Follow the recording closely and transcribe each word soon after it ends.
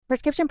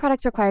Prescription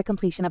products require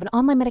completion of an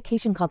online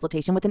medication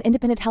consultation with an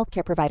independent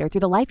healthcare provider through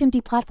the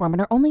LifeMD platform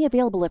and are only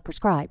available if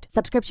prescribed.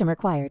 Subscription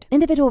required.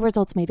 Individual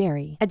results may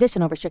vary.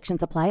 Additional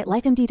restrictions apply at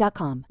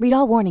lifemd.com. Read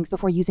all warnings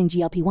before using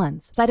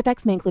GLP-1s. Side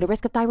effects may include a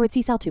risk of thyroid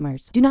C-cell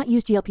tumors. Do not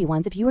use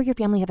GLP-1s if you or your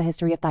family have a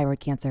history of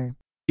thyroid cancer.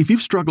 If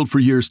you've struggled for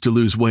years to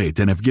lose weight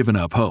and have given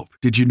up hope,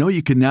 did you know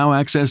you can now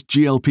access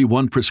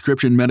GLP-1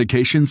 prescription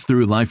medications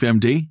through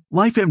LifeMD?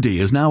 LifeMD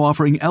is now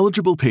offering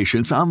eligible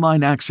patients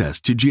online access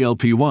to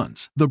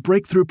GLP-1s, the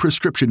breakthrough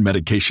prescription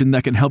medication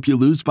that can help you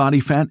lose body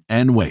fat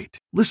and weight.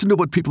 Listen to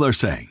what people are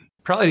saying.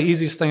 Probably the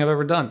easiest thing I've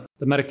ever done.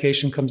 The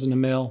medication comes in the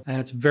mail, and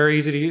it's very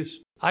easy to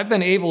use. I've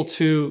been able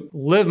to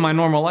live my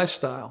normal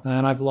lifestyle,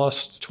 and I've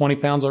lost 20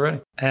 pounds already,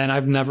 and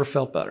I've never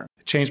felt better.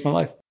 It changed my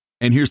life.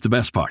 And here's the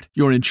best part.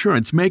 Your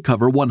insurance may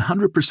cover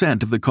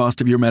 100% of the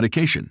cost of your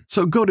medication.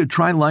 So go to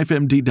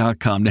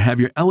TryLifeMD.com to have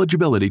your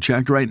eligibility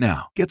checked right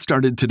now. Get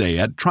started today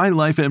at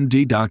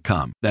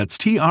TryLifeMD.com. That's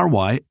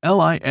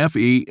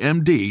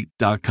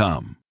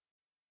TryLifeMD.com.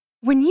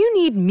 When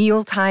you need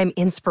mealtime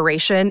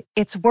inspiration,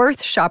 it's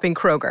worth shopping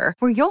Kroger,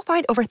 where you'll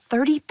find over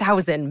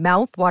 30,000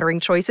 mouth-watering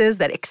choices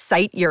that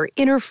excite your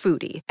inner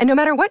foodie. And no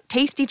matter what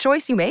tasty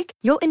choice you make,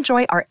 you'll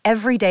enjoy our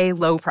everyday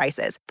low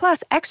prices,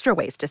 plus extra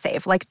ways to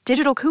save, like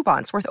digital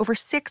coupons worth over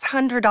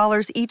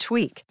 $600 each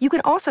week. You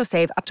can also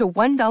save up to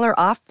 $1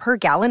 off per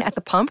gallon at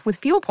the pump with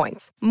fuel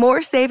points.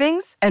 More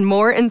savings and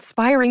more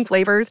inspiring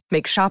flavors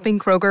make shopping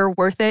Kroger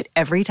worth it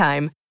every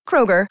time.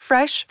 Kroger,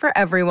 fresh for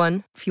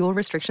everyone. Fuel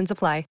restrictions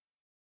apply.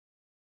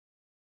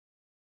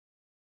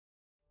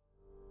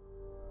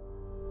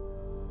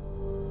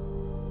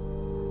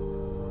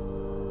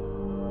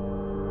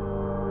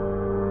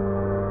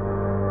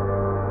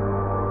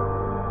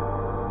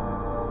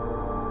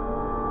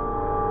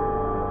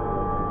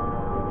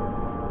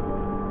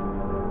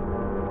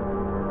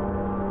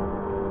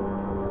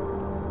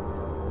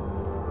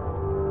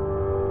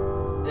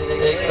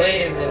 They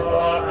claim that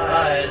our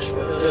eyes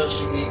will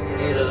just be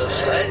created a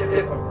slightly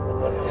different from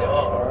what they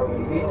are.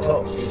 We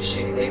talk, we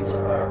see things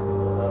are not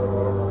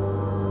normal.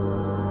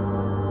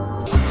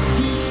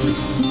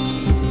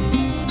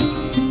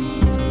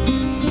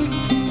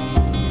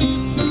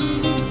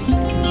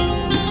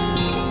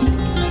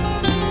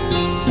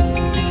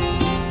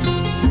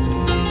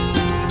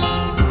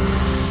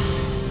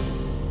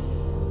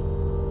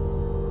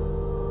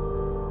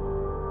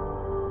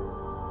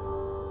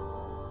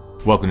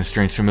 Welcome to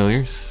Strange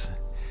Familiars.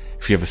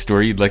 If you have a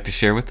story you'd like to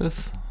share with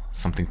us,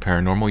 something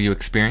paranormal you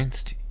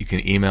experienced, you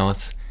can email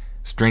us,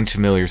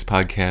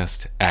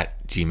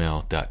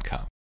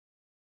 strangefamiliarspodcast@gmail.com.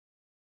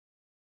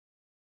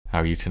 How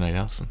are you tonight,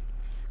 Allison?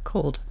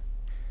 Cold.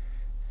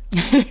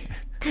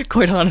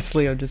 Quite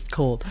honestly, I'm just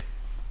cold.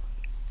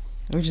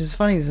 Which is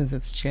funny since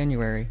it's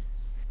January.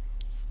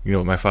 You know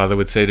what my father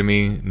would say to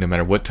me, no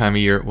matter what time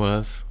of year it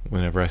was,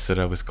 whenever I said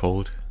I was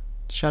cold?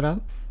 Shut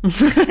up.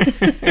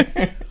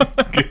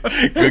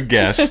 Good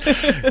guess.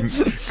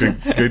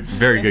 Good,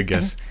 very good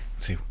guess.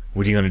 Let's see,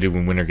 what are you going to do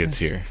when winter gets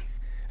here?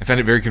 I found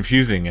it very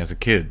confusing as a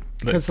kid.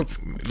 Because it's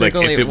like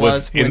if it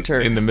was winter.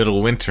 in the middle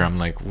of winter, I'm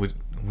like, what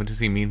does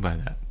he mean by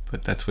that?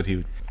 But that's what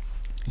he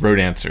wrote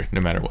answer,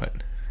 no matter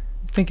what.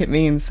 I think it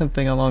means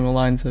something along the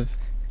lines of,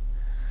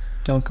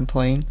 don't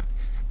complain.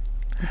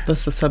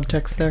 That's the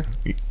subtext there.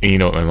 And you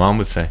know what my mom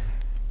would say?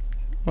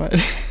 What?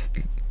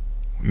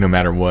 No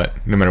matter what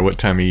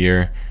time of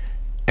year.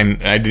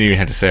 And I didn't even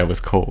have to say I was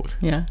cold.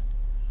 Yeah.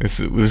 This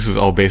was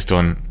all based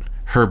on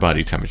her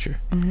body temperature.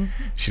 Mm-hmm.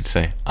 She'd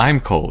say, I'm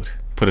cold,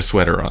 put a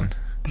sweater on.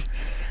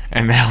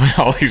 And that one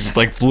always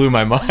like blew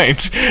my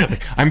mind.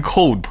 Like, I'm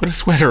cold, put a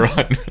sweater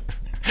on.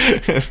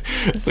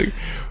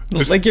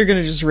 like you're going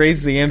to just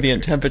raise the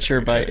ambient temperature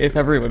by if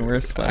everyone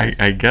wears sweaters.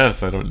 I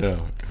guess, I don't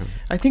know.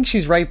 I think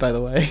she's right, by the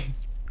way.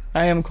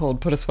 I am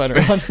cold, put a sweater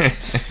on.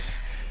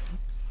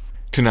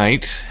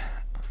 Tonight,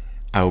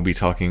 I will be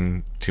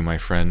talking to my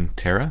friend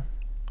Tara,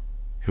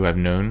 who I've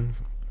known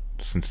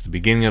since the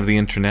beginning of the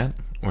internet,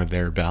 or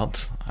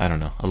thereabouts. I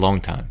don't know, a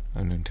long time.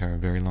 I've known Tara a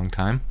very long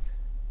time.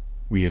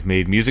 We have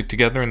made music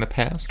together in the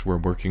past. We're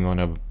working on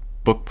a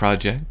book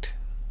project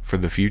for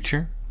the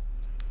future.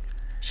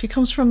 She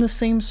comes from the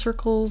same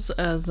circles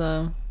as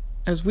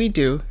we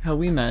do, how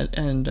we met,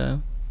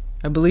 and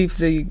I believe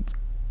the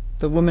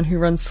woman who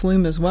runs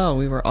Sloom as well.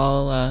 We were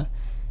all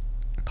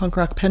punk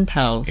rock pen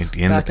pals in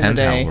back the pen in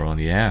the day. pal world,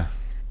 yeah.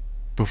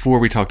 Before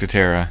we talk to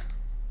Tara,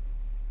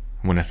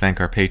 I want to thank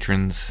our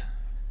patrons.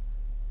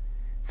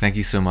 Thank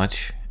you so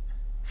much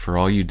for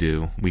all you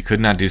do. We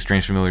could not do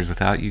Strange Familiars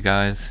without you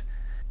guys.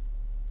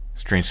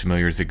 Strange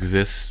Familiars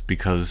exists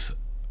because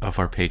of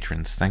our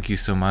patrons. Thank you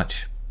so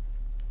much.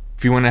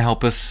 If you want to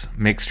help us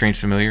make Strange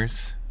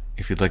Familiars,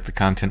 if you'd like the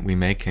content we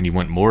make and you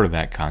want more of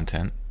that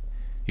content,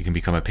 you can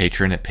become a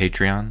patron at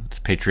Patreon. It's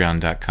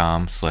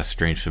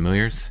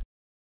patreon.com/strangefamiliars.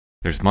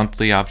 There's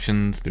monthly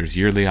options, there's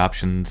yearly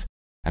options,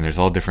 and there's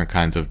all different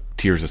kinds of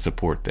tiers of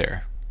support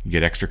there. You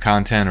get extra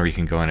content, or you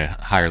can go in at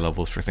higher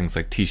levels for things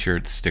like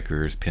t-shirts,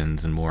 stickers,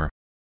 pins, and more.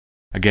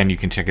 Again, you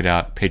can check it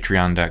out,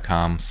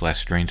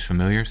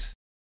 patreon.com/strangefamiliars.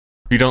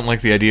 If you don't like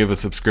the idea of a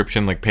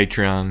subscription like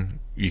Patreon,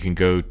 you can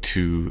go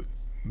to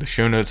the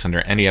show notes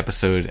under any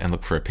episode and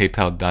look for a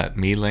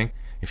paypal.me link.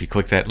 If you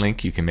click that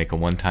link, you can make a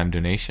one-time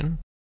donation.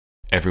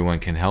 Everyone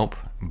can help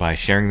by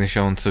sharing the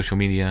show on social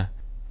media,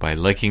 by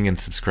liking and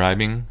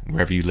subscribing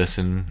wherever you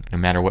listen, no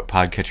matter what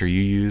podcatcher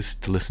you use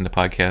to listen to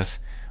podcasts,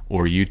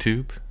 or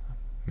YouTube.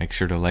 Make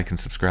sure to like and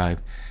subscribe,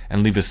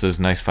 and leave us those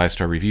nice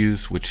 5-star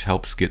reviews, which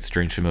helps get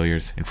Strange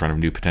Familiars in front of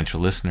new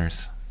potential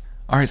listeners.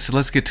 Alright, so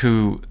let's get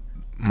to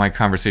my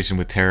conversation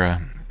with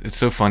Tara. It's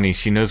so funny,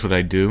 she knows what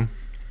I do,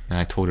 and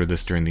I told her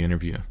this during the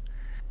interview.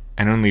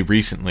 And only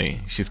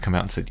recently, she's come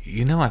out and said,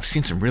 you know, I've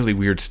seen some really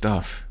weird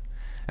stuff,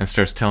 and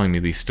starts telling me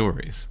these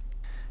stories.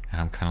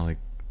 And I'm kind of like,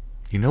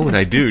 you know what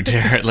I do,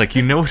 Tara? Like,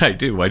 you know what I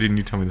do. Why didn't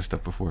you tell me this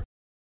stuff before?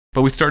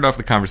 But we started off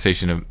the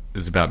conversation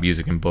is about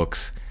music and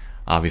books,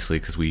 obviously,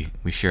 because we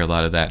share a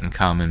lot of that in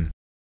common.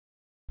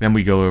 Then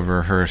we go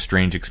over her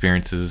strange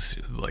experiences,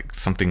 like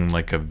something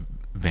like a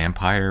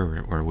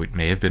vampire, or what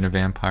may have been a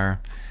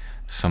vampire.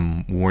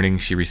 Some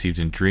warnings she received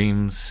in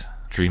dreams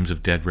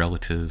of dead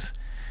relatives.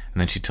 And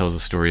then she tells the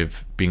story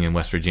of being in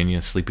West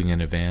Virginia, sleeping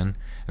in a van,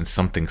 and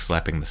something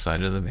slapping the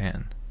side of the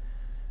van.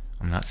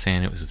 I'm not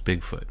saying it was his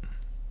Bigfoot.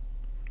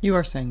 You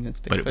are saying it's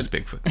Bigfoot. But it was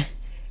Bigfoot.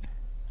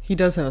 He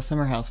does have a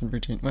summer house in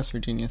West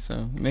Virginia,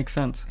 so it makes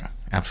sense.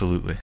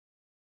 Absolutely.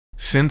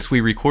 Since we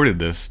recorded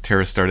this,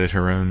 Tara started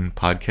her own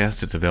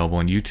podcast. It's available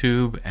on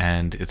YouTube,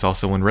 and it's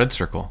also on Red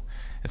Circle.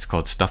 It's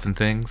called Stuff and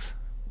Things.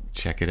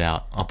 Check it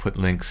out. I'll put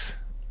links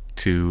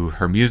to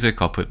her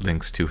music, I'll put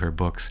links to her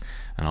books,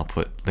 and I'll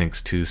put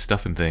links to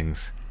Stuff and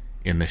Things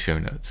in the show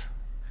notes.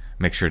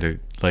 Make sure to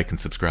like and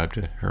subscribe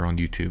to her on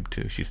YouTube,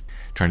 too. She's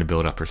trying to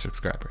build up her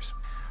subscribers.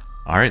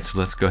 All right, so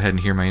let's go ahead and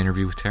hear my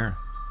interview with Tara.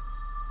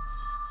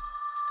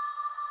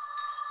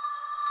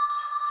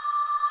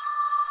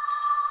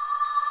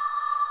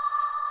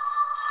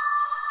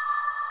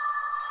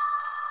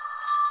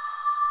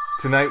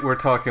 Tonight we're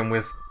talking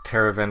with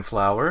Tara Van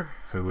Flower,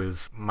 who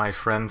is my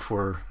friend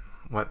for,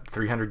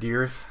 300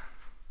 years?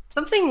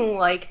 Something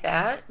like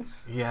that.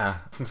 Yeah,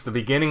 since the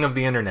beginning of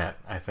the internet,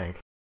 I think.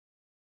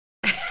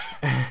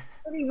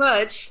 Pretty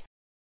much.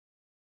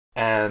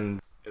 And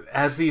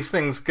as these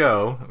things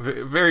go,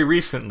 very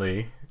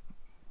recently,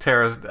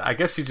 Tara, I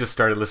guess you just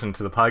started listening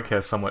to the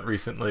podcast somewhat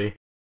recently,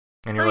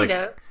 and you're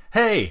like,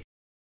 hey,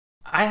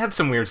 I had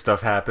some weird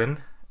stuff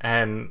happen,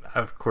 and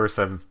of course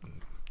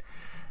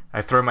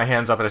I throw my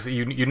hands up and I say,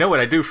 you know what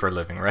I do for a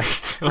living,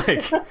 right?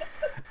 Like,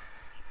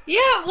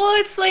 yeah, well,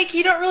 it's like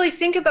you don't really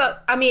think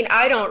about,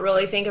 I don't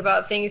really think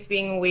about things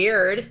being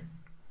weird.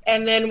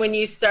 And then when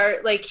you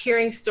start like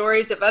hearing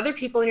stories of other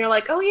people and you're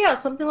like, oh yeah,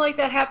 something like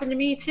that happened to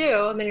me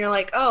too. And then you're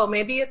like, oh,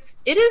 maybe it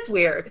is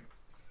weird.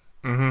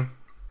 Mm-hmm.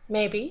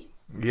 Maybe.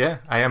 Yeah,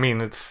 I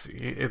mean,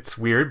 it's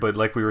weird, but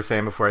like we were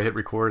saying before I hit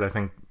record, I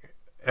think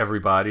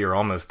everybody or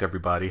almost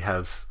everybody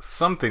has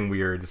something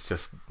weird. It's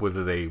just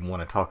whether they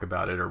want to talk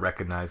about it or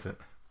recognize it.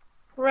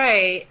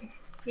 Right.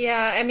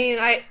 Yeah,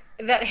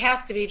 that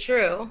has to be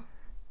true.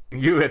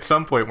 You at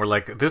some point were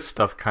like, this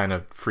stuff kind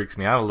of freaks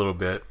me out a little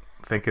bit,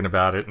 thinking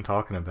about it and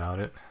talking about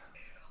it.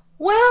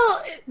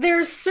 Well,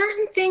 there's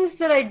certain things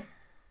that I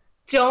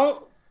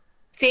don't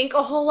think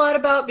a whole lot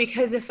about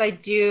because if I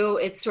do,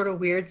 it sort of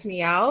weirds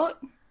me out.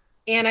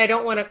 And I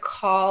don't want to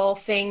call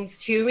things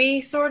to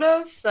me, sort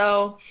of.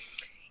 So,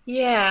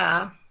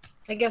 yeah,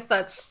 I guess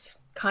that's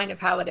kind of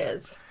how it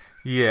is.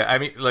 Yeah,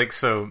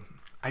 so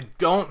I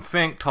don't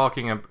think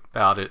talking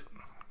about it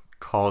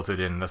calls it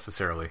in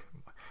necessarily.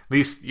 At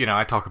least,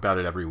 I talk about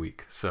it every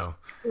week, so.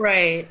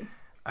 Right.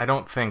 I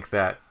don't think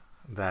that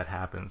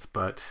happens,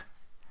 but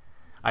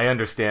I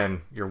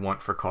understand your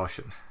want for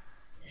caution.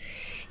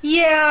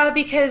 Yeah,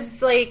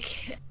 because,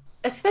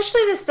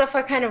 especially the stuff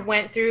I kind of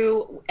went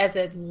through as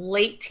a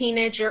late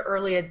teenager,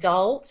 early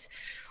adult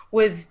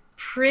was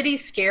pretty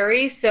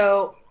scary.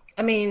 So,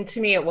 to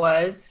me it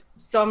was.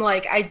 So I'm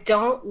like, I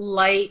don't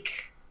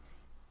like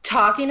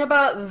talking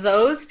about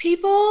those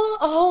people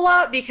a whole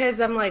lot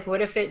because I'm like,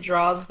 what if it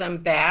draws them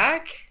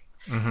back?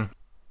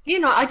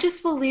 Mm-hmm. I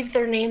just will leave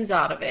their names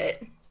out of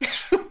it.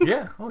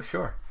 Yeah, oh,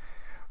 sure.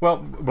 Well,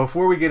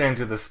 before we get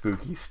into the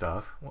spooky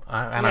stuff,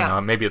 I don't know,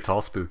 maybe it's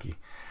all spooky.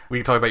 We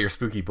can talk about your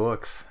spooky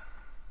books.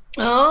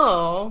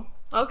 Oh,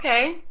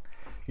 okay.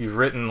 You've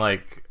written a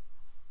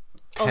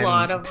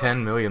lot of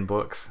 10 million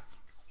books.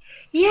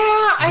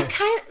 Yeah,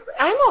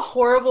 I'm a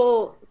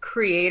horrible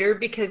creator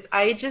because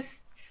I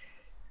just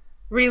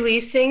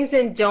release things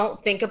and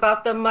don't think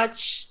about them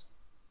much.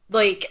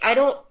 I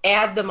don't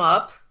add them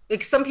up.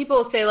 Some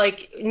people say,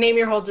 name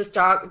your whole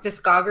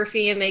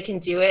discography and they can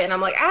do it. And I'm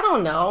like, I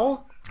don't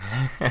know.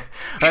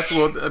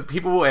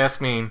 People will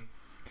ask me,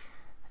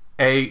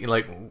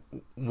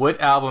 what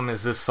album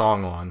is this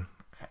song on?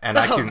 And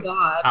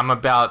I'm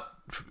about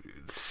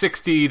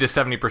 60 to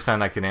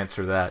 70% I can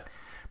answer that.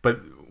 But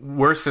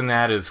worse than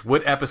that is,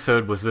 what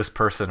episode was this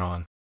person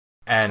on?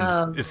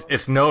 And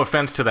it's no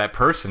offense to that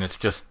person. It's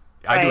just,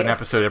 I do an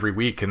episode every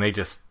week and they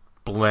just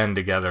blend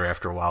together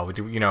after a while.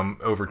 I'm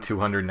over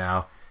 200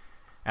 now.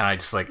 And I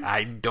just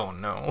I don't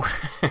know.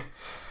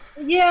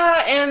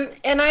 Yeah,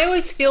 and I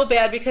always feel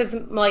bad because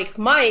like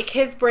Mike,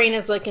 his brain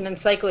is like an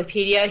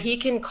encyclopedia. He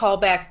can call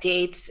back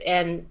dates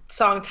and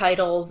song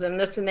titles and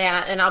this and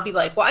that, and I'll be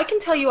like, "Well, I can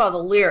tell you all the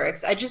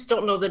lyrics. I just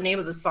don't know the name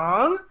of the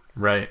song."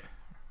 Right.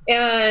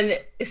 And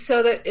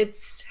so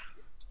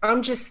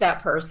I'm just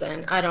that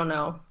person. I don't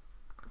know.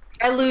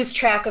 I lose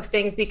track of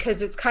things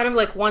because it's kind of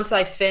like once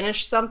I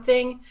finish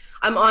something,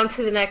 I'm on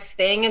to the next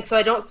thing, and so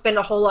I don't spend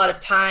a whole lot of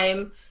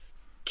time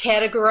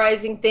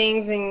categorizing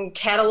things and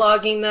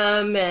cataloging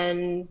them,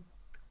 and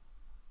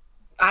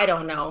I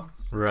don't know.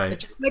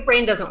 Right. My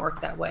brain doesn't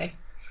work that way.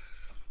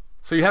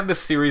 So you have this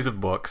series of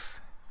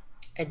books.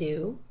 I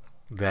do.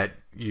 That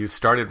you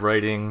started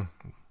writing,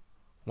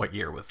 what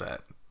year was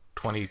that?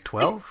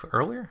 2012?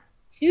 Earlier?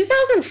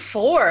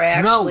 2004,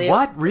 actually. No,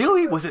 what?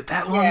 Really? Was it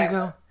that long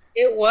ago?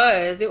 It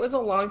was. It was a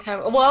long time.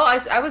 Well,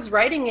 I was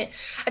writing it.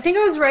 I think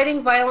I was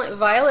writing Violent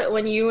Violet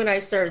when you and I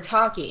started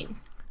talking.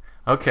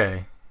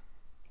 Okay.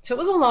 So it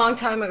was a long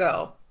time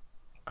ago.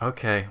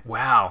 Okay.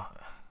 Wow.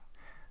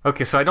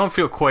 Okay, so I don't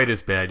feel quite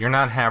as bad. You're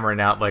not hammering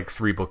out like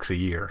 3 books a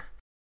year.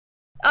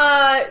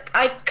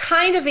 I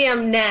kind of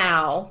am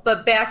now,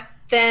 but back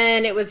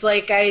then it was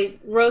like I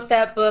wrote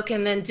that book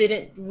and then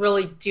didn't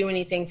really do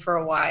anything for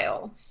a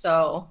while.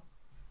 So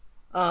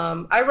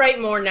I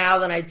write more now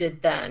than I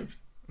did then.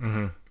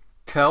 Mm-hmm.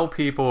 Tell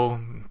people,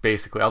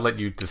 basically, I'll let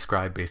you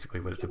describe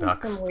basically what it's about.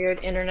 Some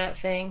weird internet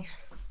thing.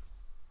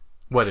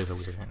 What is a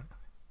weird internet?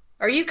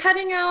 Are you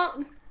cutting out?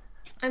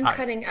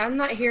 I'm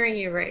not hearing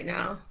you right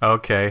now.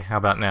 Okay, how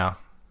about now?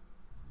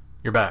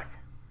 You're back.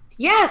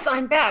 Yes,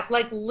 I'm back.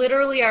 Like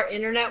literally our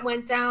internet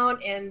went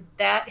down and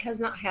that has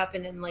not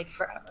happened in like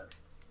forever.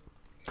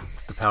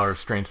 It's the power of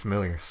strange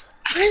familiars.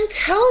 I'm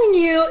telling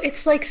you,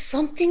 it's like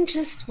something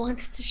just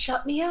wants to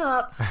shut me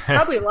up.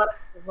 Probably a lot of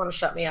people want to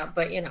shut me up,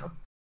 but you know.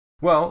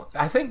 Well,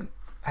 I think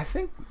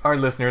our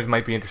listeners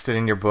might be interested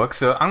in your book,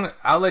 so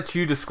I'll let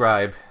you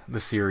describe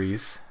the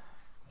series.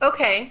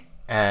 Okay.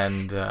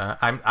 And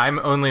I'm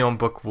only on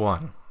book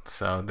 1,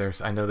 so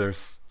I know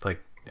there's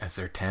like, is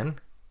there 10?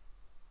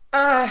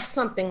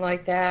 Something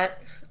like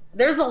that.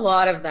 There's a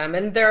lot of them,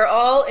 and they're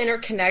all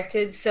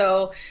interconnected.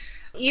 So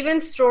even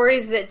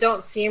stories that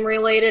don't seem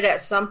related,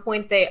 at some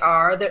point they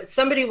are.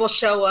 Somebody will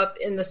show up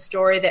in the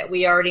story that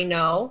we already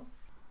know.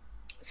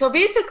 So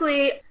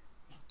basically,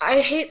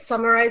 I hate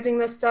summarizing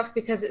this stuff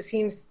because it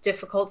seems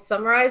difficult to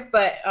summarize,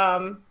 but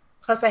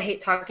plus I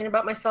hate talking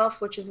about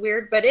myself, which is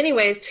weird. But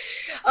anyways,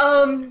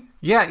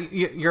 yeah,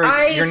 you're not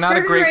a great... I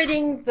started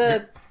writing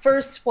the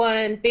first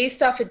one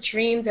based off a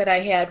dream that I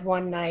had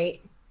one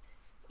night.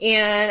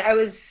 And I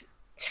was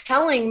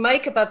telling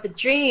Mike about the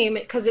dream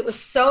because it was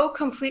so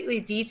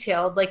completely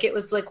detailed, like it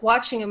was like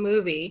watching a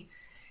movie.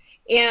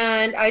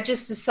 And I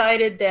just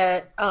decided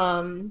that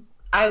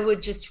I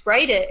would just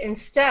write it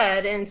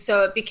instead. And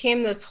so it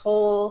became this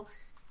whole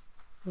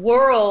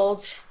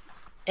world.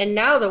 And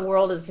now the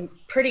world is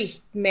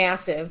pretty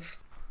massive.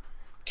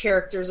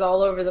 Characters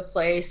all over the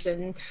place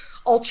and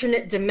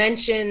alternate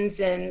dimensions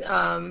and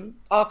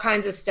all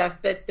kinds of stuff.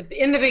 But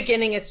in the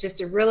beginning, it's just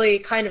a really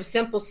kind of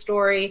simple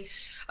story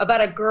about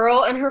a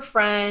girl and her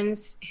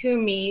friends who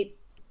meet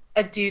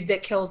a dude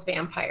that kills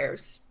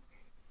vampires.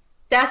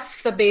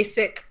 That's the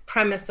basic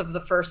premise of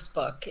the first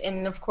book.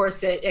 And of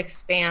course it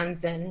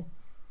expands and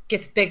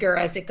gets bigger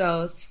as it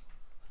goes.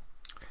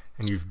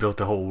 And you've built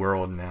a whole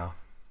world now.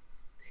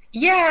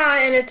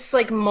 Yeah, and it's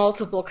like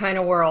multiple kind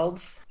of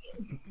worlds.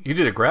 You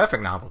did a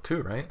graphic novel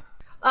too, right?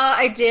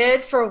 I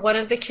did for one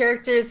of the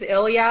characters,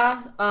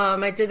 Ilya.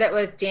 I did that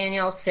with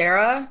Danielle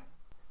Serra.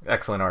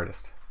 Excellent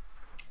artist.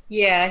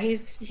 Yeah,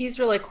 he's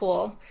really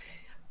cool.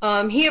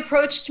 He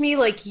approached me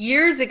like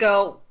years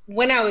ago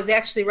when I was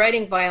actually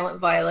writing Violent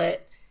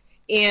Violet,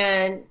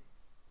 and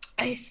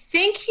I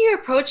think he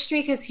approached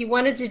me because he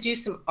wanted to do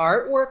some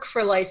artwork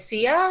for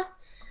Lycia,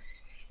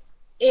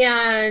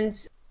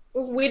 and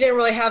we didn't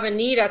really have a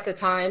need at the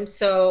time,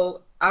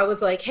 so I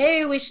was like,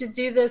 hey, we should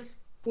do this,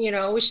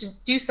 we should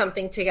do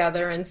something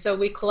together, and so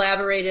we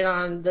collaborated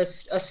on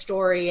a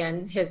story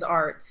and his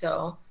art,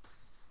 so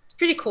it's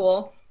pretty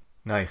cool.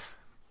 Nice.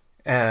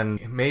 And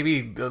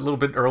maybe a little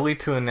bit early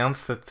to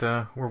announce that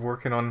we're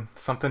working on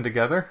something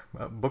together,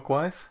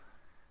 book-wise?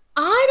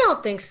 I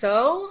don't think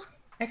so.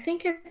 I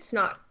think it's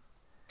not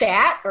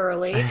that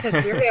early,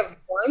 because we already have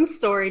one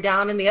story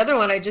down, and the other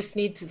one I just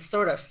need to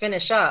sort of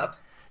finish up.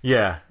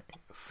 Yeah.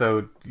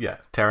 So, yeah,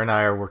 Tara and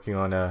I are working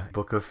on a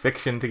book of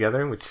fiction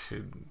together, which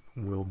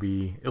will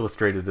be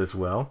illustrated as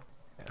well.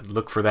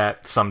 Look for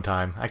that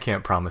sometime. I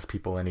can't promise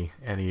people any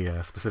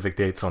specific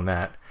dates on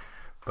that.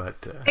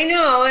 But I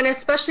know, and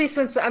especially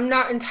since I'm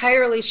not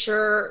entirely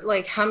sure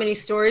like how many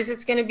stories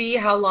it's going to be,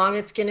 how long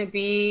it's going to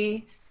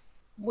be.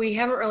 We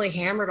haven't really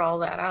hammered all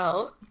that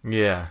out.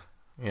 Yeah.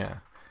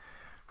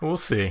 We'll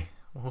see.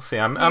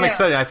 I'm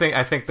excited.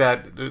 I think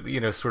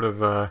that sort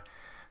of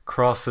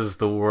crosses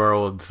the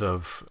worlds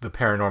of the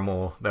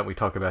paranormal that we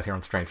talk about here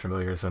on Strange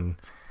Familiars and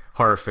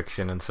horror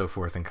fiction and so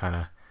forth, and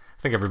I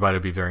think everybody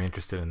will be very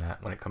interested in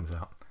that when it comes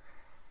out.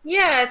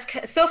 Yeah,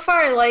 it's so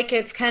far I like it.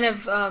 It's kind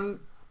of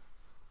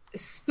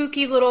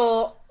spooky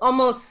little,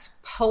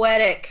 almost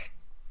poetic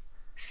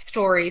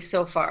story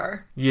so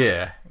far.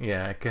 Yeah,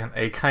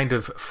 a kind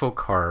of folk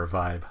horror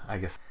vibe, I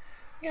guess.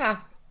 Yeah,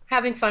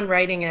 having fun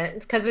writing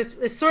it because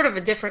it's sort of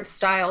a different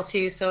style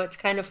too, so it's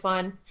kind of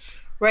fun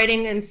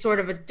writing in sort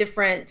of a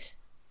different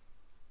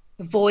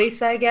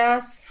voice, I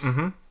guess.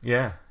 Mm-hmm.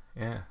 Yeah.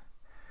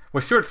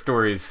 Well, short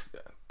stories,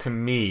 to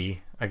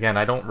me, again,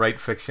 I don't write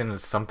fiction.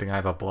 It's something I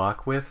have a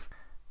block with.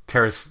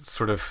 Tara's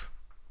sort of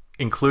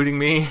including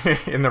me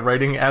in the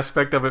writing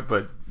aspect of it,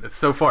 but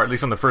so far, at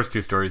least on the first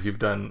two stories, you've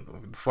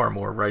done far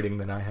more writing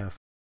than I have.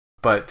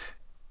 But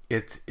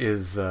it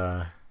is,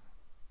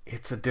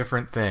 it's a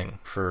different thing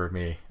for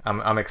me.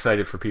 I'm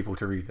excited for people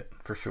to read it,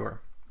 for sure.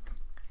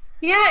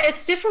 Yeah,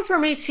 it's different for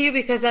me too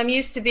because I'm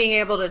used to being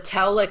able to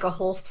tell like a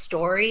whole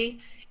story.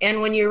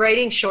 And when you're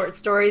writing short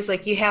stories,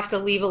 like you have to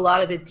leave a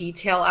lot of the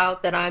detail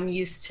out that I'm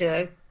used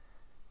to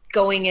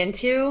going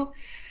into.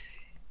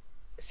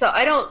 So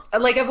I don't,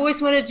 like, I've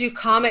always wanted to do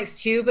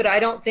comics too, but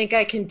I don't think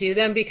I can do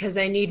them because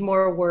I need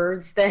more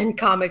words than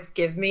comics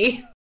give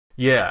me.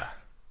 Yeah,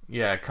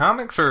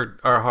 comics are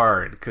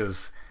hard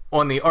because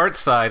on the art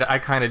side, I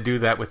kind of do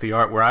that with the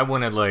art where I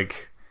want to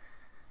like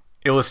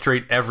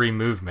illustrate every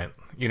movement.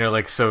 You know,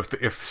 like, so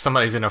if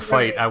somebody's in a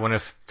fight, right. I want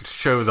to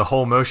show the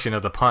whole motion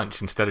of the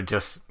punch instead of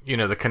just, you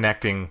know, the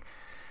connecting.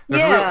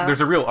 There's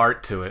a real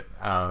art to it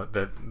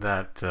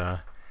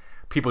that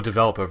people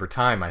develop over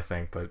time, I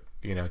think, but,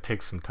 you know, it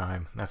takes some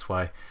time. That's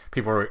why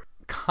people are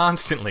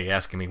constantly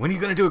asking me, when are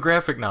you going to do a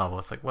graphic novel?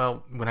 It's like,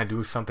 well, when I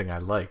do something I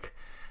like.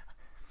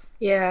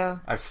 Yeah.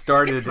 I've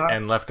started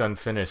and left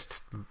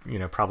unfinished, you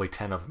know, probably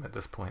 10 of them at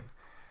this point.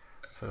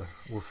 So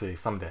we'll see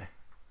someday.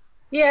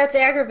 Yeah, it's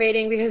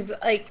aggravating because,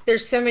 like,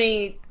 there's so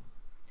many,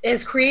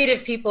 as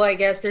creative people, I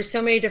guess, there's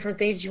so many different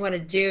things you want to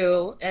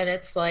do. And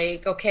it's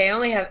like, okay, I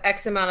only have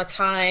X amount of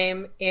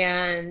time.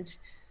 And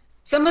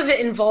some of it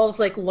involves,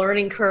 like,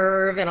 learning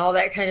curve and all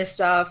that kind of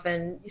stuff.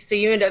 And so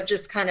you end up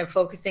just kind of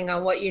focusing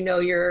on what you know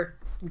you're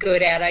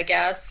good at, I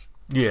guess.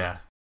 Yeah.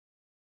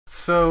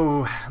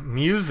 So,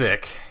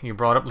 music. You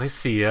brought up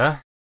Lucia.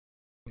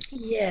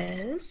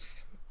 Yes.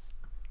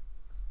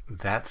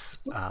 That's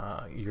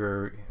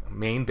your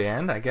main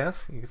band, I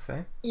guess you could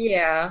say.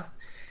 Yeah,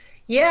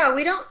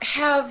 we don't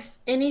have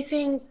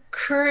anything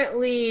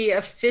currently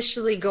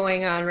officially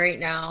going on right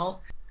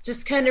now.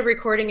 Just kind of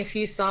recording a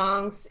few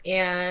songs,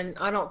 and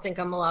I don't think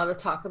I'm allowed to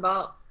talk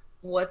about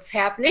what's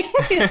happening.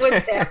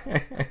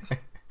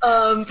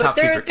 But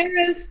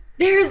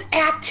there's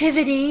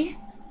activity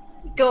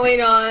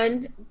going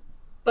on,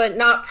 but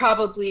not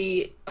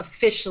probably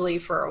officially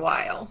for a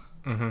while.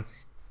 Mm-hmm.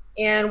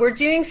 And we're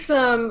doing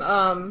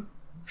some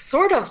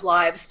sort of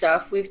live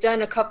stuff. We've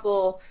done a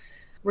couple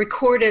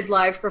recorded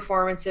live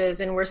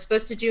performances, and we're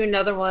supposed to do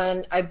another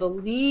one, I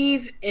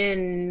believe,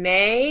 in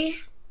May.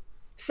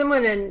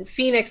 Someone in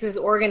Phoenix has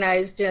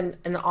organized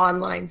an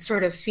online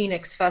sort of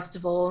Phoenix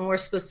festival, and we're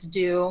supposed to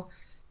do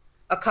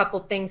a couple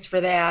things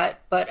for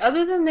that. But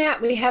other than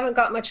that, we haven't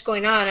got much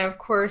going on. And of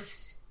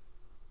course,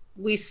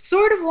 we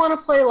sort of want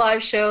to play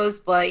live shows,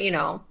 but, you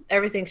know,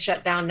 everything's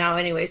shut down now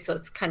anyway, so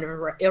it's kind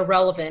of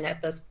irrelevant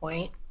at this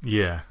point.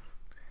 Yeah,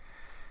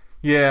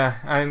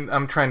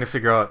 I'm trying to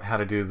figure out how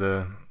to do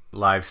the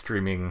live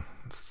streaming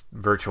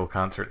virtual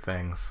concert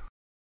things.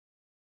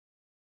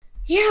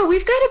 Yeah,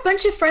 we've got a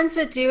bunch of friends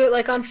that do it,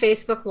 like on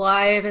Facebook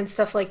Live and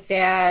stuff like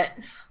that,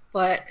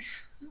 but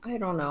I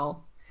don't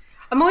know.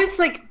 I'm always,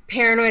 like,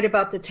 paranoid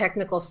about the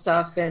technical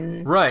stuff.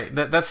 And right,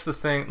 that's the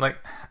thing. Like,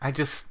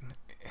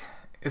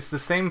 it's the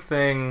same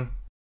thing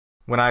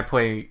when I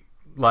play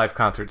live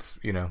concerts,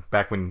 you know,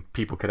 back when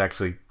people could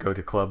actually go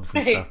to clubs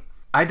and stuff.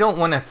 I don't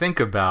want to think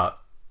about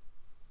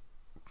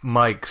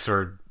mics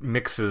or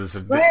mixes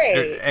or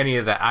any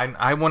of that.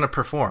 I want to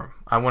perform.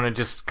 I want to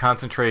just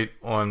concentrate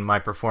on my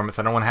performance.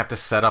 I don't want to have to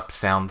set up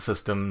sound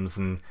systems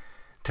and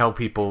tell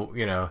people,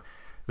 you know,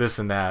 this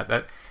and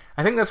that.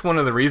 I think that's one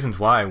of the reasons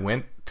why I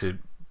went to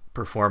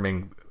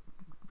performing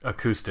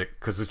acoustic,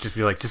 because it's just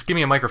be like, just give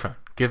me a microphone.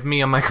 Give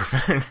me a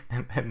microphone,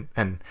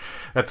 and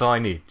that's all I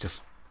need.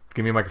 Just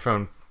give me a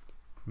microphone,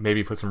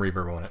 maybe put some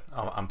reverb on it.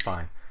 I'm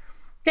fine.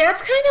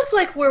 That's kind of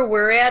like where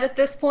we're at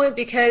this point,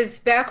 because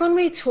back when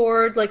we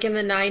toured, like in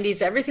the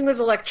 90s, everything was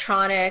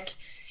electronic.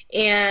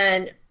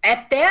 And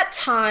at that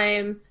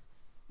time,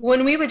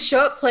 when we would show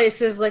up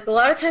places, like a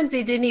lot of times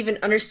they didn't even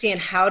understand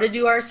how to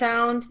do our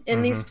sound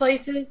in these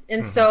places.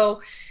 And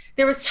so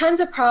there was tons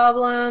of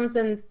problems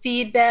and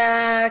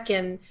feedback,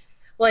 and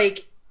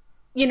like,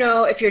 you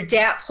know, if your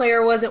DAT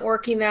player wasn't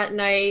working that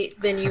night,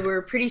 then you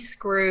were pretty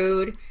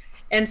screwed.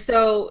 And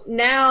so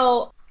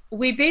now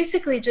we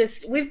basically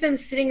we've been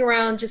sitting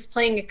around just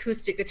playing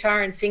acoustic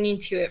guitar and singing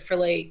to it for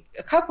like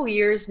a couple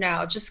years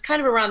now, just kind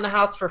of around the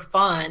house for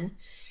fun.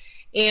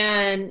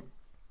 And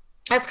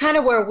that's kind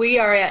of where we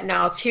are at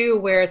now too,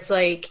 where it's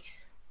like,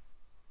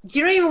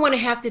 you don't even want to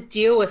have to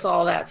deal with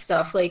all that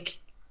stuff. Like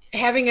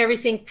having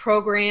everything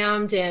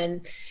programmed,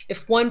 and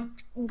if one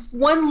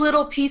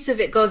little piece of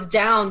it goes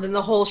down, then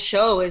the whole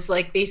show is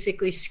like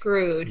basically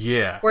screwed.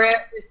 Yeah. Whereas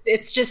if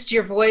it's just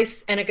your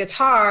voice and a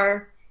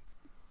guitar,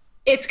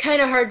 it's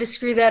kind of hard to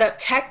screw that up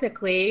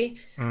technically,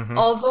 Mm-hmm.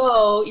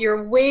 although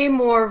you're way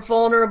more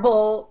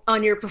vulnerable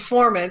on your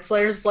performance.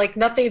 There's like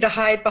nothing to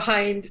hide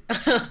behind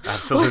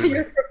Absolutely.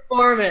 your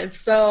performance.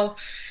 So,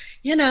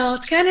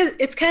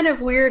 it's kind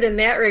of weird in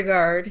that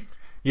regard.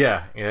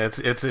 Yeah, it's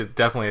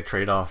definitely a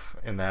trade-off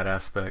in that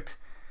aspect.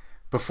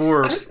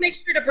 Before I'll just make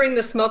sure to bring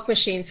the smoke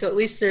machine, so at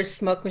least there's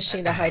smoke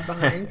machine to hide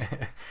behind.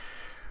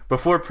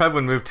 Before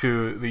Predwin moved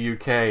to the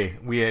UK,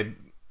 we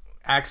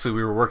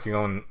were working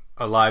on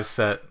a live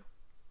set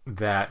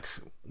that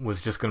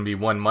was just going to be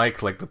one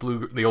mic, like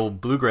the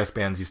old bluegrass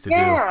bands used to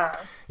do.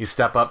 You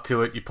step up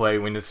to it, you play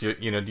when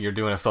you're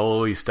doing a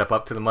solo. You step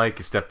up to the mic,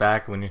 you step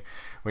back when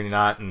you're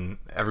not, and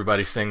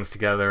everybody sings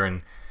together.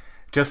 And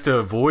just to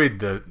avoid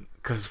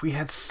because we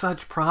had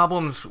such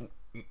problems,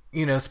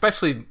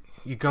 especially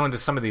you go into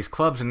some of these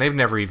clubs and they've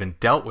never even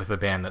dealt with a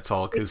band that's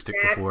all acoustic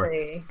before,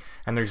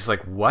 and they're just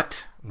like,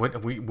 "What?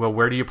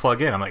 Where do you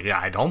plug in?" I'm like, "Yeah,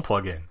 I don't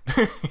plug in."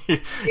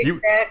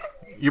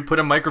 You put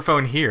a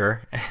microphone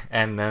here,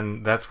 and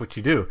then that's what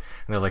you do. And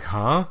they're like,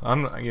 "Huh?"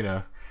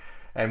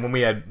 And when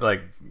we had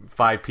like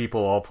 5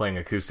 people all playing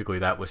acoustically,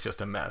 that was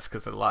just a mess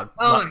because my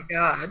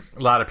God, a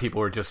lot of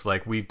people were just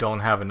like, "We don't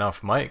have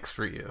enough mics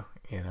for you,"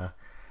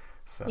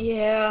 So.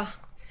 Yeah,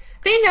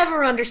 they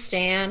never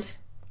understand.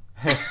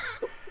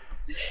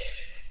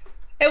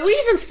 And we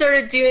even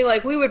started doing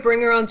we would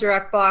bring our own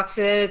direct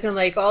boxes and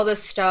all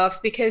this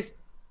stuff because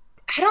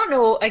I don't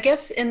know, I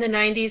guess in the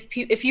 90s,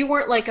 if you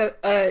weren't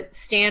a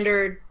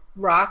standard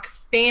rock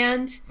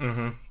band,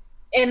 mm-hmm.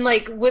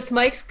 and with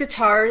Mike's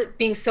guitar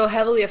being so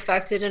heavily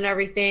affected and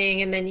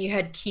everything, and then you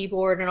had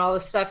keyboard and all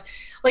this stuff,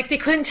 they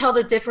couldn't tell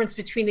the difference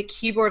between the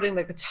keyboard and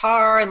the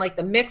guitar, and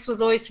the mix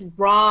was always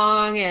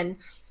wrong, and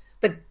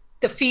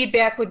the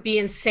feedback would be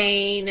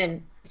insane,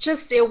 and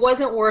just it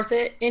wasn't worth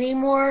it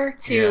anymore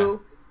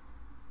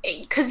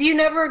because you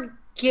never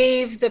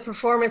gave the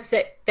performance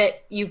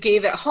that you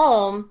gave at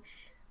home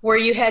where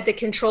you had the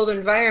controlled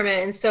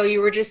environment, and so you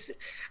were just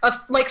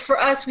for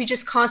us, we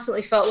just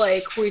constantly felt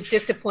like we're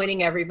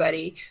disappointing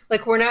everybody,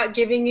 we're not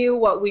giving you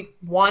what we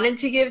wanted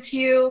to give to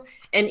you.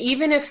 And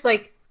even if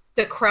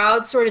the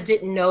crowd sort of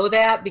didn't know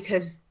that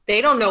because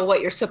they don't know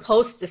what you're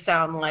supposed to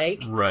sound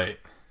like, right,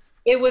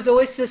 it was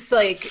always this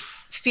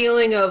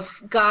feeling of,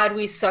 God,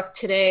 we suck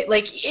today.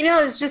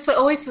 It's just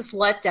always this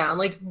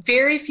letdown.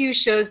 Very few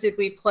shows did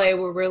we play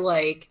where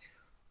we're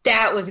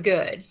that was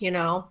good,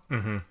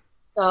 Mm-hmm.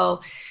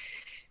 So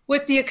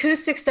with the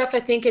acoustic stuff, I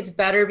think it's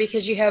better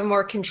because you have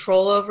more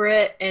control over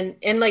it. And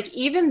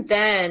even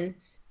then,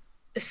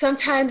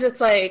 sometimes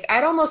it's I'd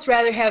almost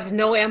rather have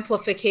no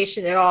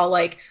amplification at all.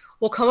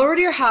 We'll come over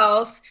to your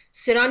house,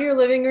 sit on your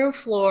living room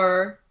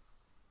floor,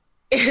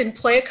 and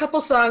play a couple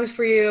songs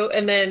for you,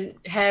 and then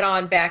head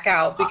on back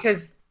out,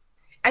 because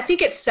I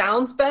think it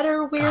sounds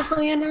better,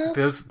 weirdly enough.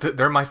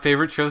 They're my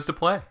favorite shows to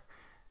play.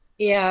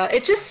 Yeah,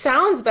 it just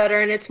sounds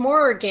better, and it's more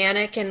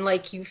organic, and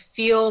you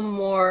feel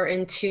more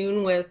in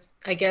tune with,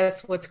 I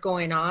guess, what's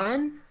going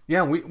on.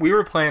 Yeah, we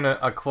were playing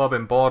a club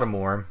in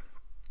Baltimore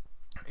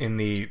in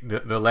the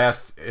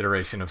last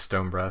iteration of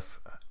Stone Breath,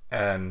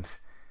 and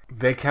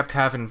they kept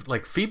having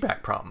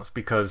feedback problems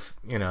because,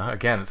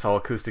 again, it's all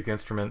acoustic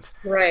instruments,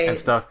 right, and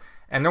stuff.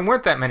 And there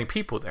weren't that many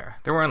people there.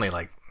 There were only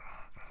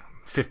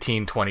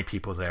 15, 20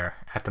 people there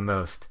at the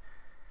most.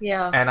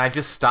 Yeah. And I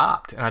just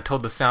stopped, and I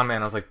told the sound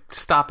man, I was like,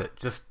 "Stop it.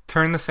 Just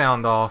turn the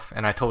sound off."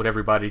 And I told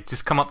everybody,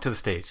 "Just come up to the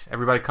stage.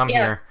 Everybody come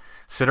here,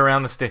 sit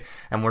around the stage,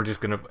 and we're just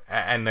going to..."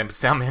 And the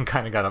sound man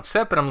kind of got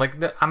upset, but I'm like,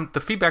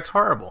 the feedback's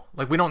horrible.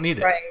 We don't need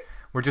it. Right.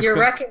 You're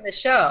wrecking the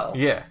show.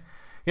 Yeah.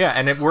 Yeah,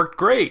 and it worked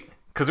great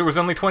because there was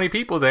only 20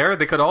 people there.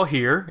 They could all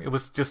hear. It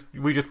was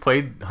we just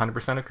played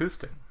 100%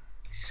 acoustic.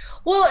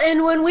 Well,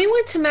 and when we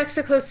went to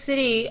Mexico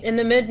City in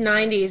the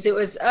mid-'90s, it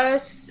was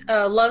us,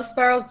 Love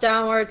Spirals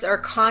Downwards,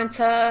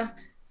 Arcanta.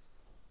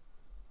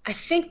 I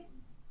think,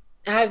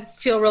 I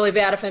feel really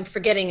bad if I'm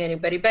forgetting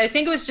anybody, but I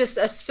think it was just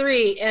us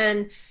 3.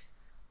 And,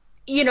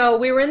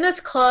 we were in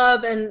this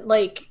club, and,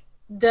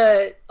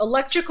 the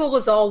electrical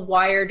was all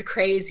wired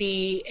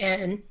crazy,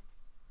 and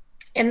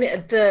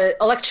the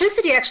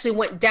electricity actually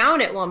went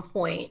down at one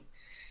point.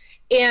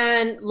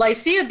 And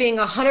Lycia being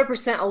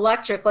 100%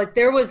 electric,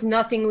 there was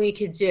nothing we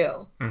could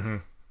do. Mm-hmm.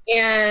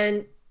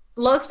 And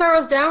Low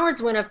Spirals Downwards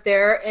went up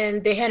there,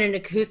 and they had an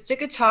acoustic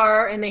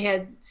guitar, and they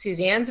had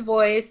Suzanne's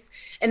voice,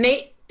 and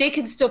they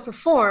could still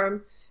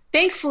perform.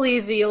 Thankfully,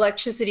 the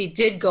electricity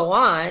did go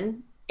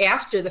on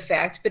after the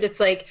fact, but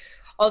it's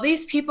all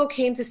these people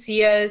came to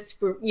see us.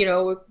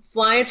 We're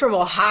flying from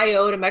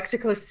Ohio to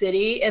Mexico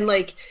City, and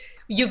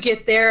you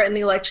get there, and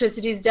the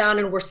electricity's down,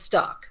 and we're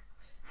stuck.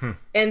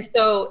 And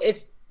so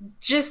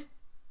just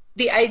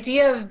the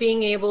idea of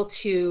being able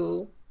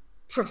to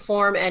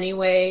perform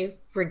anyway,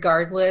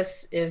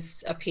 regardless,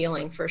 is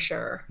appealing for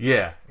sure.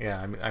 Yeah.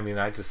 I mean,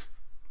 I just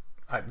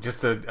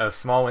a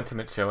small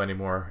intimate show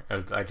anymore.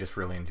 I just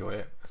really enjoy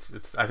it.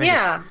 I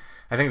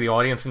think the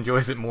audience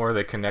enjoys it more.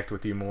 They connect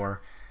with you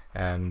more,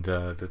 and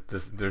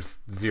there's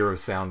zero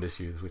sound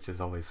issues, which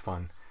is always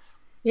fun.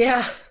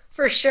 Yeah,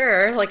 for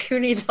sure. Who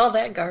needs all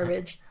that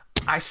garbage?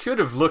 I should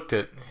have looked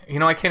at.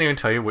 I can't even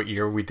tell you what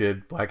year we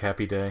did Black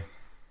Happy Day.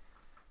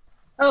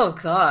 Oh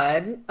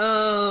God.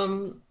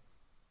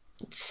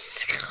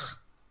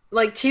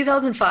 Like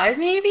 2005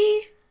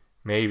 maybe?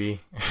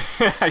 Maybe.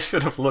 I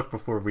should have looked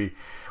before we started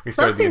the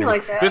Something interview.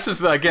 like that.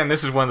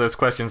 This is one of those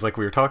questions like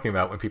we were talking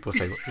about when people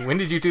say, "When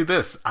did you do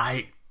this?"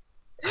 I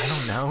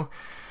don't know.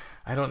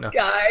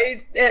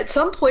 At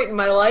some point in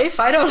my life,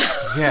 I don't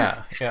know.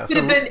 Yeah. Could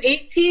have been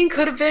 18,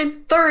 could have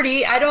been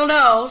 30. I don't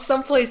know.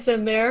 Someplace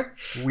in there.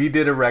 We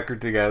did a record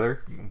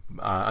together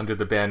under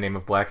the band name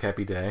of Black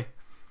Happy Day.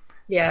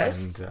 Yes.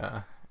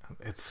 And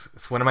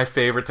it's one of my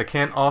favorites. I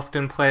can't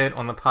often play it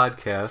on the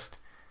podcast.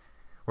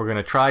 We're going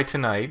to try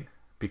tonight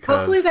because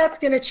hopefully that's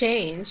going to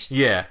change.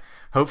 Yeah.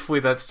 Hopefully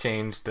that's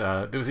changed.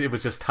 It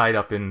was just tied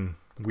up in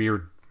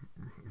weird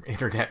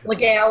internet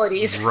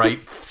legalities.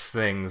 Rights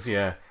things,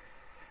 yeah.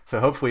 So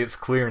hopefully it's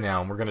clear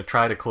now, and we're going to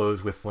try to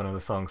close with one of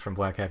the songs from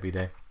Black Happy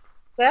Day.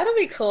 That'll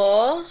be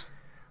cool.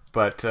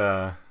 But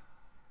I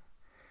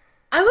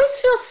always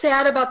feel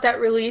sad about that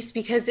release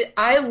because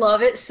I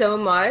love it so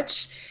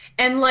much.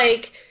 And,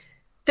 like,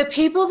 the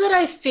people that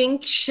I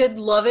think should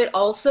love it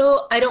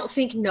also, I don't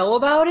think know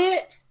about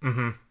it.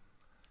 Mm-hmm.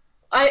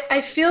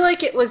 I feel like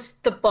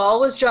the ball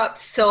was dropped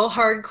so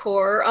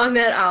hardcore on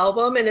that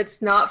album, and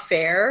it's not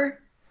fair.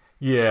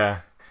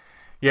 Yeah.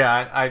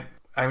 Yeah,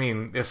 I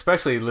mean,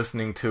 especially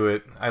listening to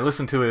it. I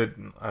listened to it,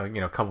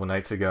 a couple of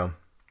nights ago.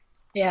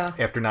 Yeah.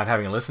 After not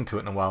having listened to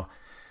it in a while,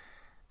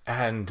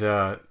 and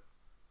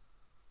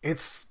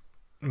it's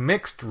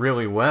mixed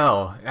really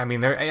well. I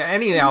mean,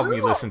 any album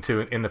you listen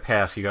to in the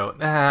past, you go,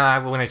 I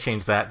want to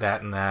change that,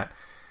 and that.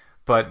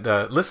 But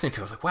listening to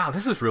it, I was like, wow,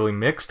 this is really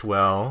mixed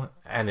well,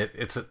 and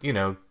it's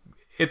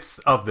it's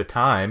of the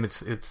time.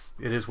 It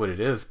is what it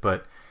is.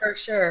 But for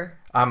sure.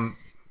 I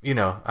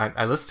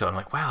listened to it. I'm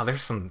like, wow,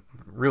 there's some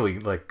really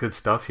like good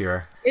stuff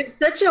here. It's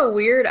such a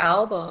weird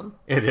album.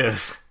 It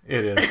is.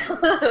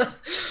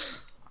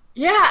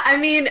 Yeah, I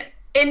mean,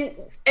 and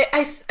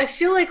I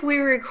feel like we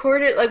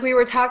recorded, like we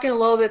were talking a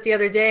little bit the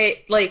other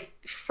day, like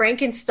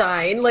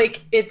Frankenstein,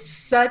 like it's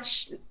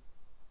such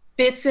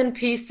bits and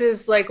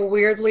pieces, like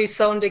weirdly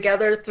sewn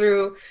together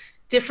through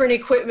different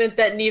equipment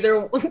that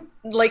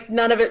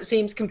none of it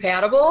seems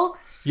compatible.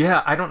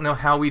 Yeah, I don't know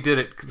how we did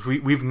it. 'Cause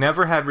we've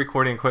never had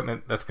recording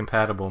equipment that's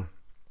compatible.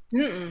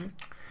 Mm-mm.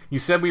 You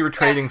said we were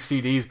trading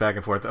CDs back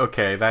and forth.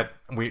 Okay,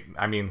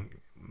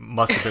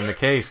 must have been the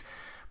case.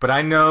 But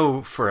I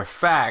know for a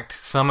fact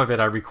some of it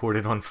I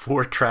recorded on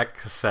 4-track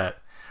cassette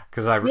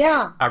because I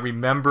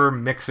remember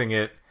mixing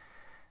it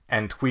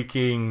and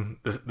tweaking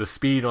the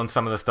speed on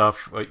some of the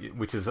stuff,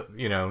 which is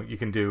you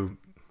can do,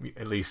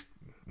 at least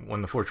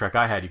on the 4-track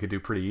I had, you could do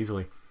pretty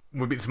easily.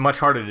 It's much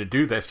harder to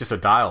do that. It's just a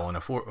dial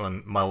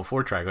on my old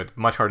 4-track. It's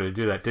much harder to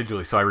do that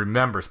digitally. So I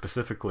remember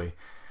specifically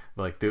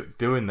like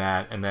doing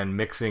that and then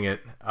mixing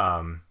it.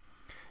 It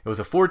was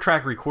a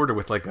 4-track recorder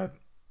with like a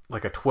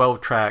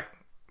 12-track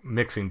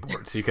mixing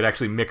board, so you could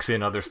actually mix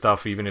in other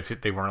stuff even if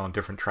they weren't on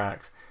different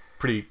tracks.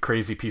 Pretty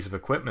crazy piece of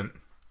equipment.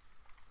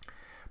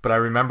 But I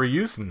remember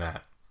using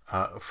that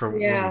when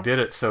we did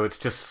it. So it's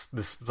just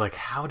this, like,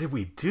 how did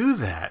we do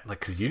that? Like,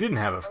 because you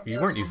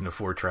weren't using a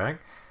 4-track.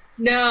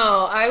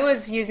 No, I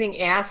was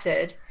using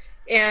Acid,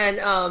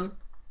 and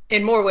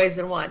in more ways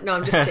than one. No,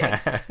 I'm just kidding.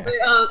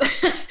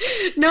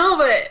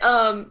 but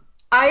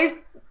I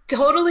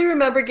totally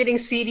remember getting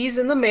CDs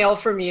in the mail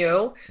from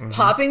you,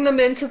 popping them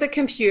into the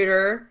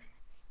computer,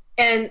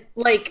 and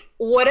like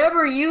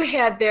whatever you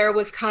had there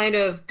was kind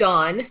of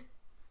done.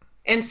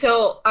 And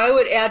so I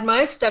would add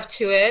my stuff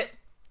to it,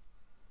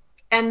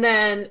 and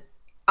then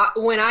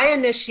when I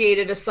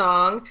initiated a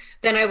song,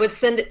 then I would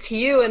send it to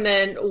you, and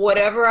then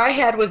whatever I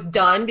had was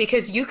done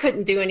because you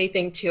couldn't do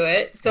anything to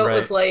it. So It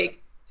was like,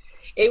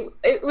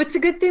 it's a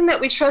good thing that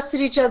we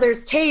trusted each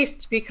other's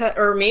taste, because,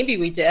 or maybe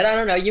we did. I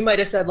don't know. You might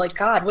have said like,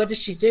 God, what does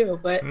she do?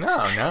 But no,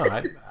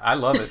 I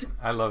love it.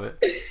 I love it.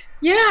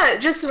 Yeah,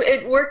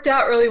 it worked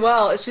out really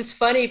well. It's just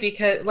funny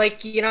because,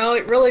 like,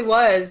 it really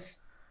was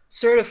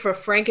sort of a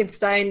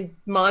Frankenstein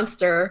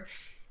monster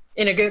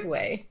in a good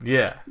way.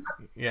 Yeah.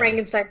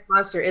 Frankenstein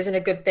monster isn't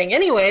a good thing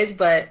anyways,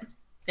 but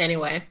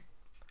anyway.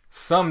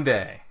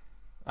 Someday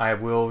I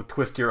will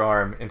twist your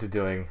arm into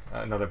doing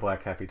another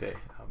Black Happy Day.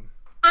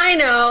 I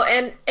know,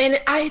 and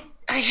I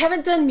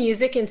haven't done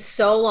music in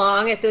so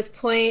long. At this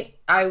point,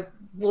 I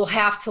will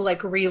have to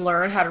like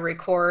relearn how to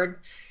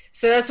record.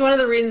 So that's one of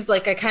the reasons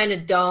like I kind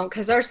of don't,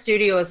 because our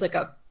studio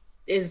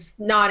is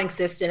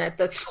non-existent at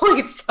this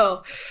point.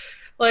 So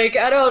like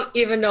I don't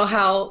even know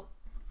how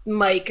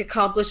Mike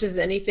accomplishes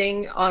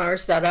anything on our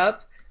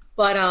setup.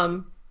 But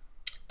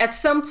at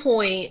some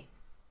point,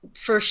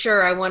 for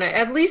sure, I want to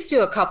at least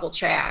do a couple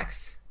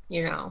tracks.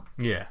 Yeah.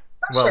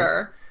 For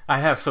sure. I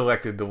have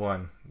selected the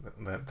one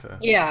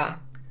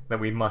that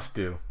we must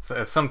do. So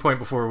at some point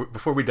before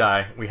we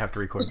die, we have to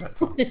record that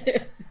song.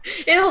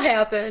 It'll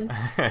happen.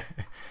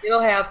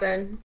 It'll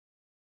happen.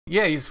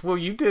 Yeah,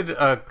 you did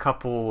a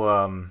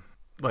couple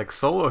like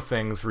solo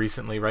things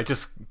recently, right?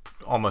 Just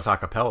almost a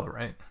cappella,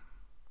 right?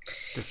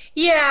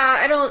 Yeah,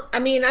 I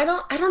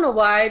don't know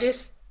why.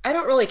 I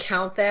don't really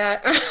count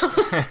that.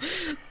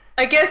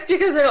 I guess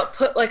because I don't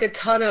put like a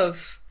ton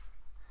of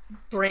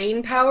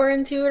brain power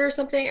into it or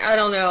something. I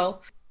don't know.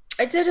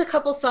 I did a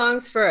couple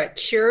songs for a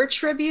Cure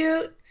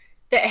tribute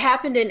that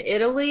happened in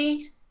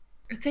Italy.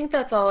 I think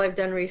that's all I've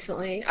done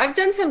recently. I've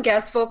done some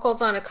guest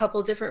vocals on a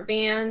couple different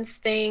bands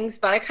things,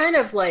 but I kind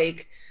of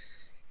like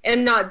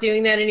am not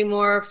doing that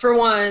anymore. For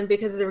one,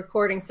 because the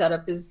recording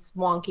setup is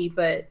wonky,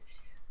 but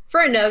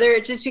for another,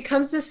 it just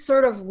becomes this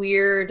sort of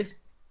weird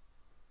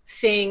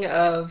thing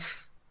of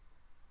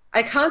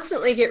I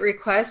constantly get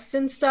requests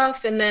and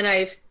stuff, and then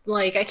I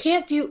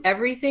can't do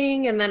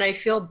everything, and then I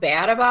feel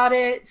bad about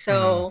it.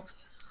 So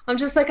I'm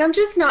just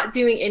not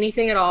doing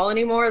anything at all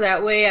anymore.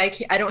 That way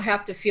I don't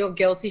have to feel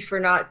guilty for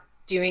not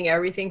doing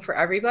everything for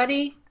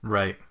everybody.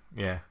 Right.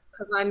 Yeah.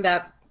 Because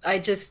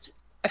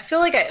I feel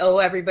like I owe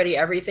everybody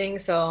everything.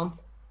 So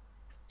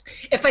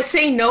if I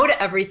say no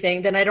to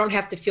everything, then I don't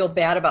have to feel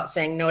bad about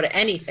saying no to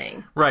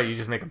anything. Right. You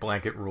just make a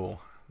blanket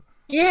rule.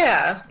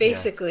 Yeah,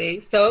 basically.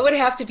 Yeah. So it would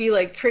have to be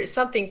like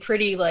something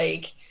pretty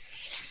like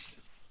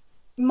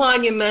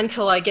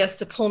monumental, I guess,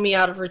 to pull me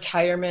out of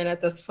retirement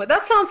at this point.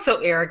 That sounds so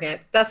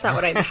arrogant. That's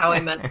not how I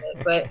meant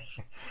it, but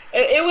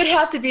it would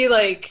have to be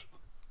like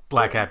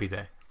Black Happy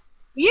Day.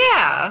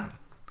 Yeah.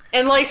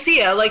 And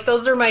Lycia, like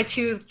those are my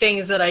two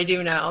things that I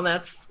do now, and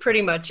that's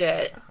pretty much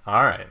it.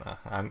 All right.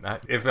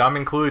 If I'm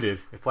included,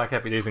 if Black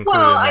Happy Day is included.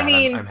 Well, I'm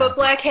but happy.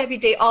 Black Happy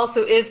Day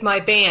also is my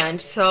band,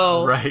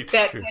 so right,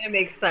 that kind of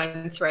makes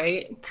sense,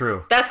 right?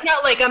 True. That's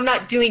not like I'm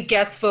not doing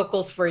guest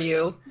vocals for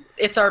you.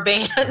 It's our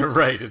band.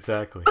 Right,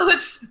 exactly. So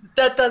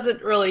that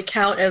doesn't really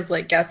count as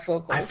like guest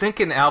vocals. I think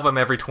an album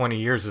every 20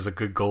 years is a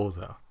good goal,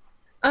 though.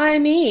 I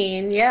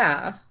mean,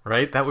 yeah.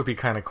 Right? That would be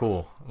kind of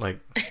cool. Like,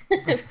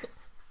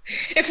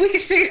 if we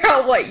could figure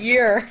out what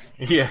year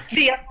the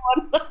other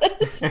one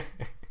was.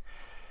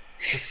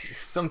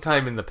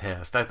 Sometime in the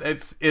past.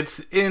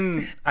 It's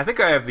in. I think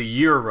I have the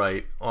year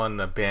right on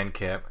the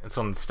Bandcamp. It's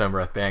on the Stone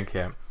Breath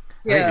Bandcamp.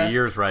 I think the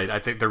year's right. I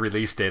think the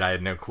release date, I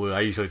had no clue.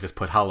 I usually just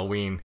put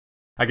Halloween.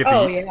 I get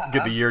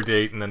the year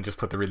date and then just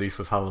put the release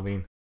was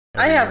Halloween.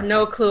 I have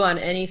no clue on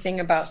anything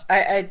about.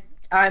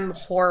 I'm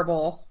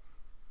horrible.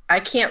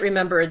 I can't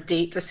remember a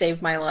date to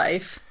save my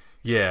life.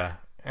 Yeah.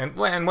 And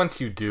once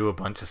you do a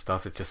bunch of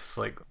stuff, it's just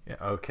like, yeah,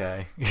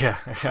 okay. Yeah.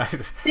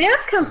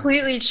 That's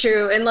completely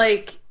true. And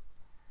like,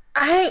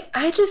 I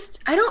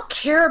don't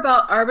care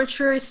about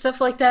arbitrary stuff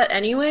like that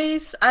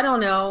anyways. I don't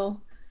know.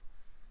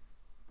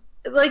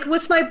 Like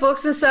with my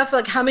books and stuff,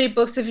 like how many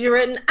books have you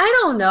written? I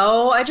don't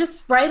know. I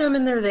just write them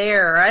and they're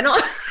there. I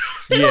don't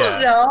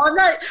know.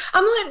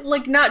 I'm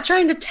like not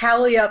trying to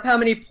tally up how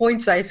many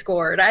points I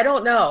scored. I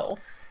don't know.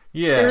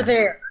 Yeah. They're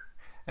there.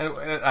 And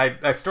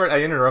I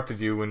interrupted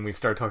you when we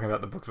started talking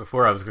about the books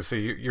before. I was going to say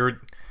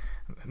you're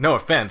no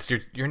offense,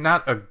 you're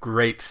not a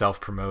great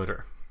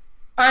self-promoter.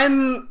 I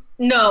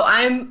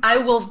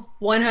will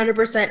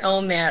 100%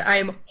 own that.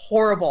 I'm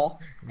horrible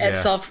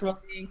at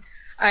self-promoting.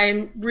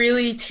 I'm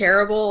really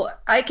terrible.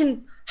 I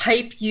can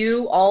hype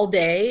you all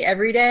day,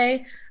 every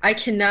day. I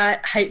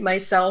cannot hype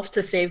myself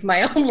to save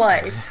my own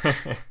life.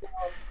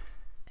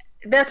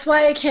 That's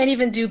why I can't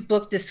even do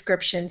book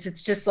descriptions.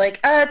 It's just like,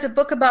 it's a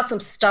book about some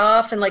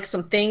stuff and like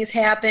some things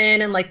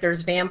happen and like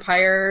there's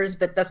vampires,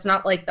 but that's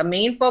not like the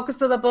main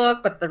focus of the book,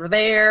 but they're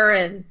there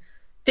and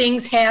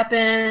things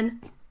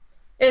happen.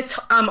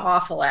 I'm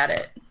awful at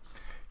it.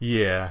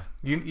 Yeah.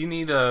 You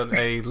need a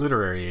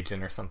literary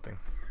agent or something.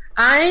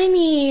 I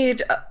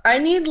need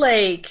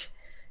like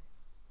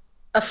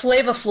a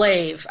Flava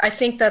Flav. I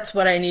think that's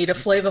what I need, a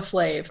Flava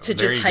Flav to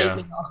just hype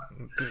me off.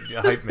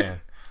 A hype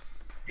man.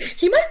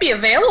 He might be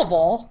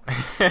available.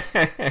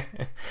 I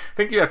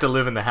think you have to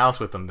live in the house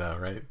with him, though,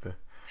 right?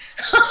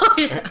 Oh,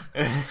 yeah.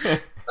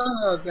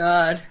 Oh,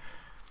 God.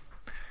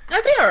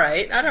 I'd be all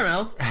right. I don't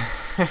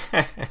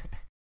know.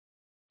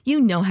 You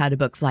know how to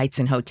book flights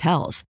and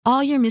hotels.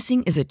 All you're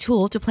missing is a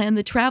tool to plan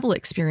the travel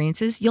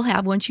experiences you'll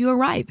have once you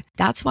arrive.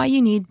 That's why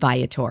you need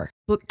Viator.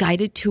 Book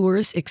guided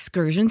tours,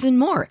 excursions, and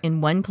more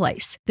in one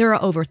place. There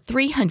are over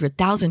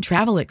 300,000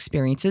 travel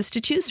experiences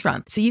to choose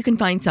from, so you can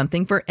find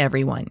something for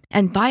everyone.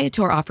 And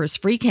Viator offers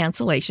free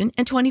cancellation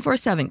and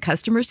 24/7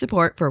 customer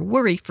support for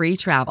worry-free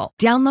travel.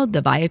 Download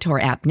the Viator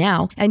app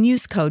now and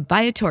use code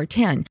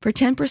Viator10 for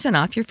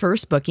 10% off your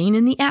first booking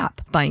in the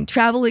app. Find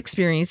travel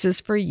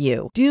experiences for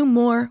you. Do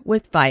more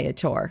with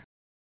Viator.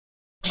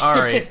 All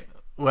right.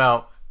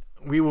 Well,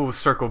 we will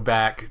circle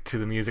back to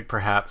the music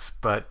perhaps,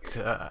 but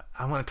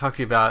I want to talk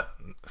to you about,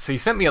 so you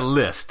sent me a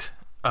list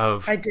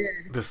of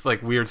this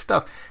like weird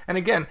stuff. And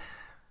again,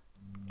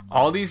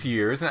 all these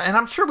years, and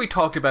I'm sure we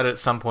talked about it at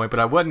some point, but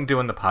I wasn't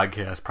doing the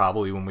podcast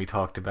probably when we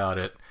talked about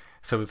it.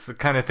 So it's the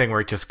kind of thing where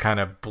it just kind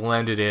of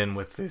blended in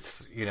with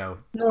this,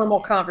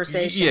 normal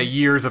conversation. Yeah,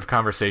 years of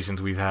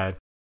conversations we've had.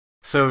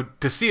 So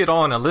to see it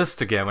all on a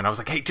list again, when I was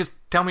like, hey, just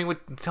tell me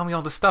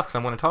all this stuff because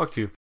I want to talk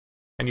to you.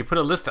 And you put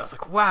a list out. I was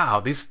like, wow,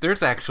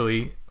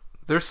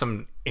 there's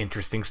some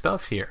interesting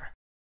stuff here.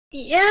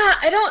 Yeah,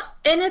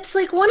 and it's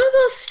like one of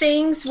those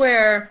things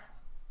where,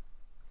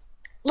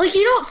 like,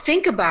 you don't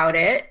think about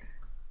it,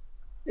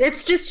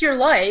 It's just your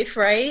life,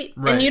 right?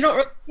 Right. And you don't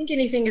really think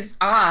anything is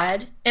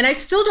odd. And I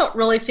still don't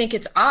really think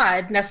it's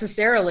odd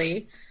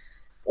necessarily,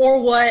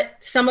 or what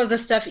some of the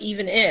stuff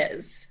even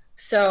is.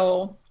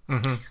 So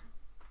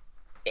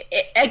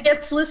I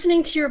guess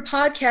listening to your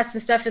podcast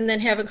and stuff and then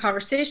having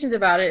conversations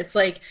about it, it's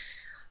like,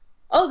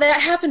 oh,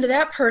 that happened to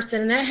that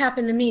person and that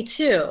happened to me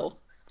too.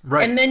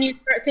 Right. And then you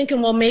start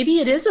thinking, well, maybe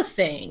it is a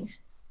thing.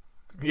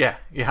 Yeah.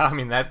 I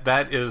mean,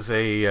 that is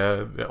a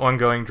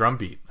ongoing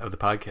drumbeat of the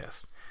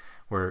podcast,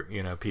 where,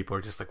 you know, people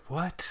are just like,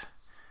 what?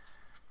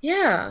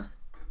 Yeah.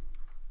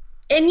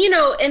 And, you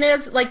know, and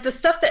as like the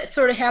stuff that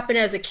sort of happened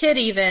as a kid,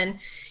 even,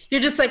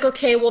 you're just like,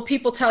 okay, well,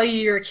 people tell you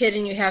you're a kid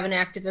and you have an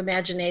active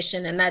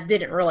imagination, and that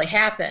didn't really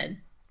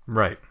happen.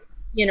 Right.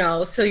 You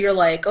know, so you're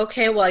like,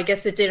 okay, well, I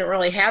guess it didn't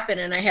really happen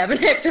and I have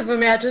an active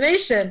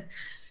imagination,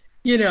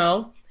 you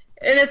know.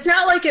 And it's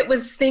not like it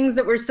was things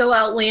that were so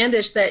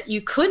outlandish that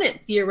you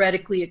couldn't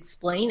theoretically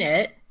explain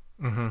it.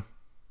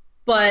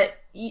 But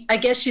I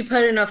guess you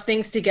put enough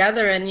things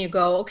together and you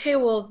go, okay,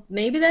 well,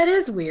 maybe that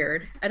is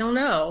weird. I don't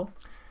know.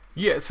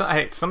 Yeah, so,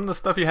 hey, some of the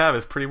stuff you have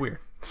is pretty weird.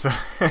 So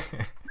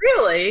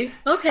Really?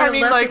 Okay. I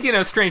mean, like, you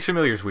know, Strange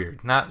Familiar's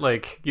weird. Not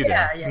like, you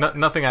know,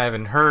 nothing I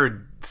haven't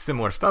heard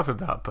similar stuff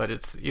about, but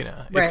it's, you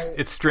know,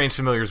 it's Strange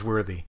Familiar's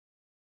worthy.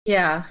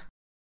 Yeah.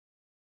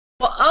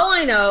 Well, all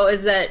I know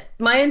is that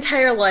my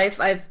entire life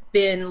I've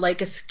been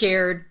like a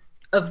scared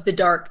of the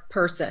dark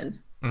person.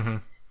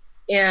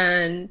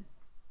 And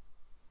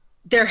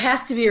there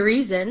has to be a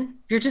reason.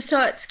 You're just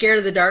not scared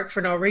of the dark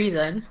for no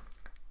reason.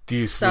 Do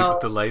you sleep with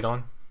the light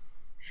on?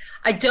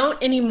 I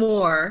don't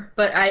anymore,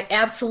 but I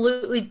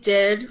absolutely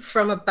did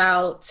from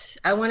about,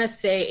 I want to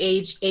say,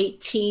 age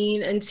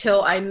 18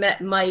 until I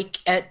met Mike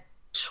at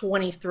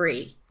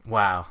 23.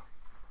 Wow.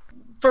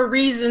 For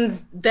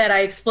reasons that I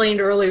explained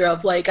earlier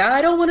of like,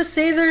 I don't want to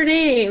say their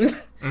names,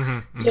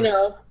 you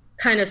know,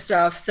 kind of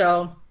stuff.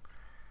 So,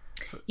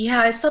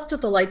 yeah, I slept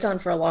with the lights on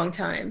for a long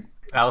time.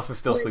 Allison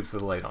still sleeps with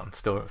the light on.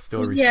 Still.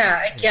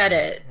 Yeah, I get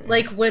it.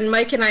 Like when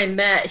Mike and I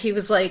met, he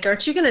was like,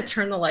 aren't you going to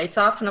turn the lights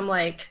off? And I'm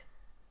like,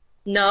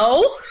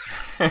 no,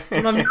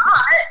 I'm not.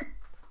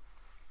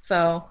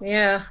 So,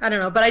 yeah, I don't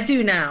know. But I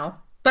do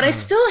now. But I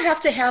still have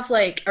to have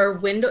like our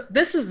window.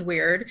 This is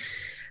weird.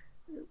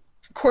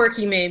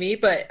 Quirky maybe,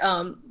 but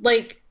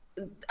like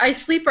I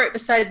sleep right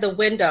beside the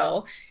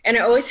window, and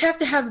I always have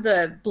to have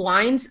the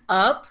blinds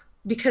up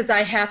because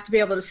I have to be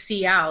able to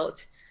see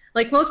out.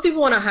 Like most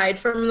people want to hide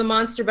from the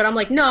monster, but I'm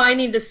like, no, I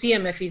need to see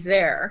him if he's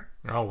there.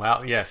 Oh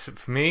wow, yes.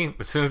 For me,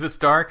 as soon as it's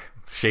dark,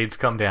 shades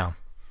come down.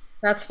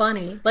 That's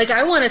funny. Like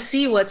I want to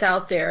see what's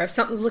out there. If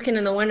something's looking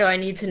in the window, I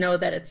need to know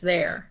that it's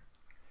there.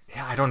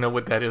 Yeah, I don't know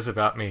what that is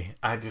about me.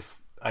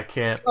 I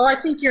can't. Well,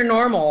 I think you're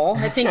normal.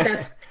 I think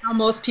that's how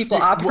most people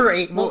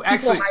operate. Most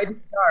people hide in the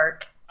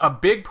dark. A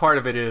big part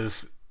of it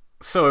is,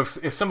 so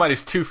if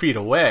somebody's 2 feet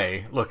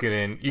away looking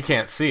in, you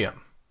can't see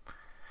them.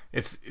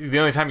 It's the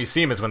only time you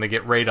see them is when they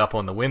get right up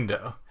on the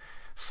window.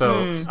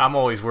 So I'm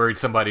always worried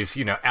somebody's,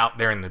 you know, out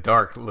there in the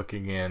dark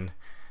looking in,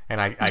 and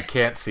I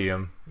can't see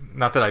them.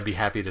 Not that I'd be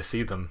happy to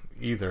see them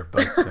either,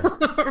 but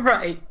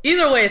right.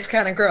 Either way, it's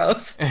kind of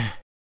gross.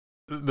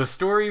 The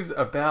stories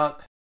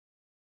about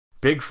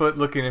Bigfoot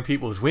looking in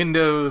people's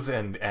windows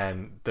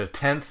and the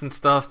tents and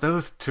stuff,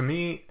 those, to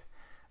me,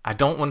 I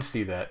don't want to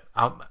see that.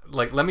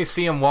 Let me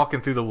see him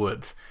walking through the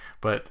woods,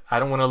 but I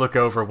don't want to look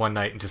over one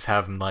night and just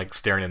have him like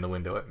staring in the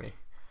window at me.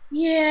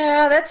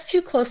 Yeah, that's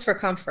too close for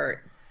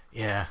comfort.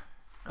 Yeah.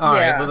 All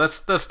right. Well,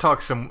 let's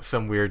talk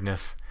some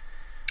weirdness.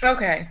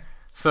 Okay.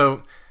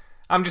 So,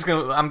 I'm just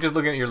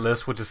looking at your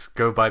list. We'll just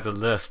go by the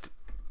list.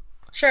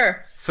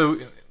 Sure. So,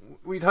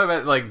 we talk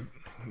about like,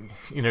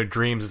 you know,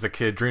 dreams as a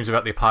kid, dreams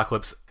about the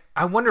apocalypse.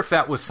 I wonder if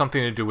that was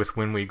something to do with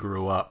when we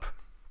grew up.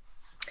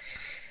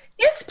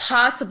 It's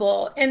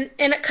possible, and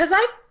because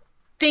I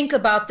think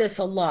about this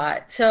a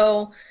lot.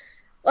 So,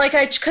 like,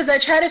 because I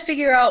try to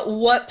figure out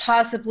what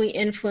possibly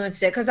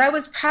influenced it. Because I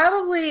was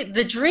probably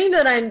the dream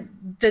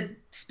that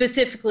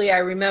specifically I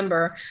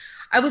remember.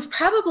 I was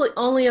probably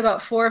only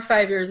about 4 or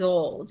 5 years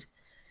old,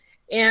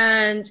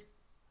 and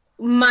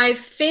my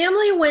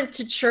family went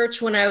to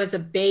church when I was a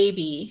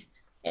baby,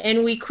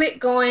 and we quit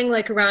going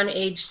like around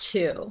age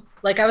 2.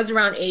 Like I was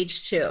around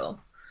age 2.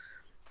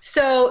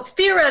 So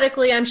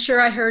theoretically, I'm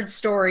sure I heard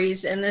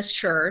stories in this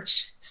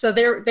church. So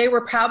they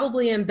were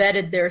probably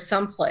embedded there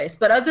someplace.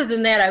 But other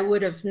than that, I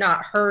would have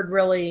not heard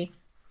really.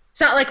 It's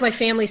not like my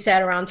family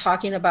sat around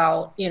talking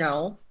about, you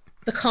know,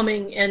 the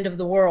coming end of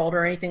the world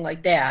or anything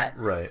like that.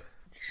 Right.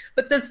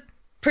 But this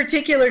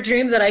particular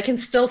dream that I can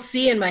still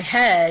see in my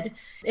head,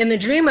 in the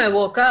dream I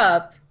woke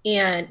up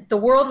and the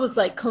world was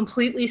like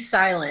completely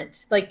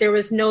silent. Like there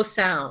was no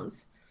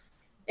sounds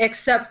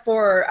except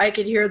for I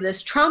could hear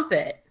this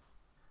trumpet.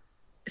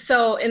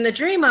 So in the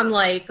dream, I'm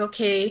like,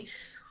 okay,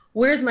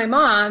 where's my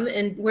mom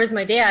and where's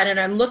my dad? And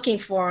I'm looking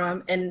for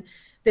them. And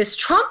this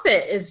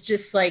trumpet is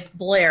just like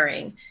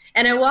blaring.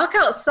 And I walk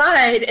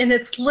outside and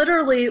it's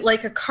literally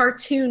like a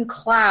cartoon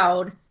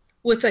cloud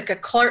with like a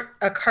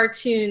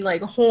cartoon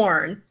like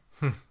horn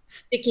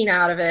sticking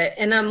out of it.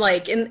 And I'm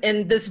like,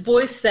 and this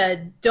voice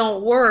said,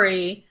 "Don't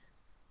worry,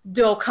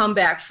 they'll come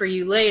back for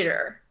you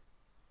later."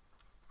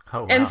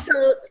 Oh, wow. And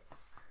so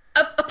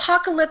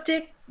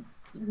apocalyptic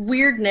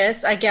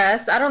weirdness, I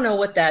guess. I don't know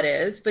what that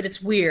is, but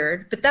it's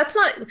weird. But that's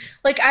not,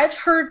 like, I've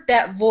heard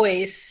that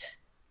voice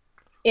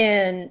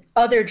in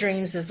other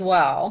dreams as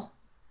well,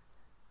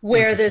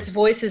 where this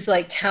voice is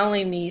like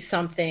telling me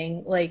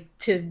something, like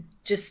to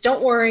just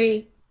don't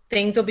worry,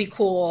 things will be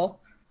cool.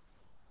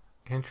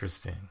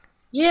 Interesting.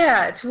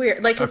 Yeah, it's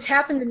weird. Like, it's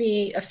happened to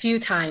me a few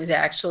times,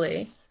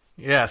 actually.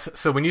 Yeah,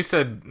 so when you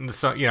said,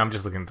 so, you know, I'm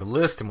just looking at the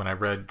list, and when I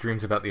read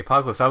Dreams About the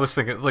Apocalypse, I was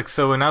thinking, like,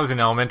 so when I was in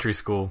elementary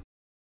school,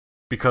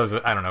 because,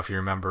 I don't know if you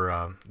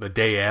remember, The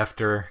Day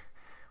After.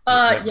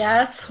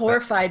 Yes,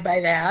 horrified by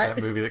that.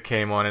 That movie that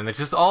came on, and it's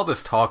just all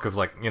this talk of,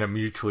 like, you know,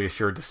 mutually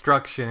assured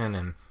destruction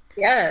and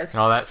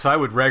all that. So I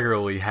would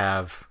regularly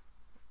have,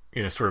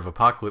 you know, sort of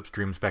apocalypse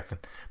dreams back then.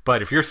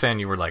 But if you're saying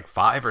you were like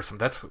 5 or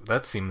something,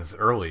 that seems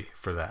early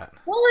for that.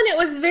 Well, and it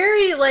was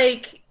very,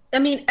 like, I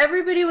mean,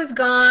 everybody was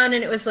gone,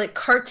 and it was like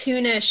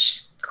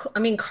cartoonish. I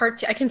mean,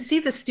 I can see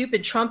the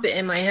stupid trumpet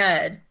in my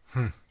head.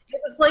 It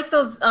was like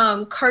those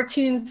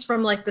cartoons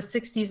from like the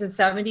 60s and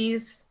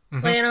 70s, you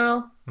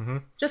know?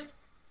 Just,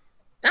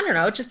 I don't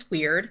know, just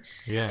weird.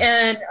 Yeah.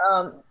 And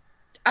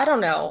I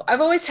don't know.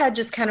 I've always had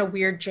just kind of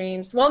weird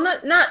dreams. Well,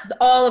 not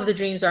all of the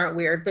dreams aren't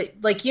weird, but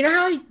like, you know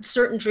how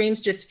certain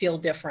dreams just feel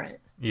different?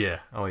 Yeah.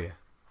 Oh, yeah.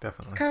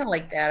 Definitely. It's kind of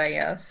like that, I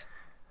guess.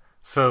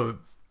 So,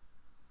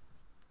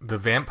 the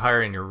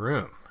vampire in your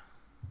room.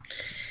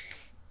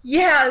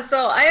 Yeah,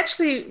 so I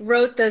actually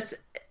wrote this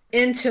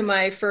into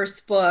my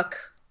first book.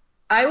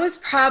 I was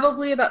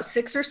probably about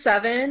 6 or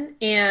 7,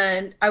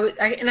 and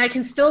I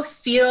can still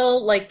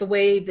feel like the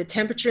way the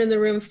temperature in the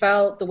room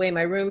felt, the way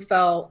my room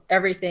felt,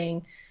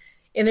 everything.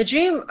 In the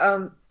dream,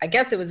 I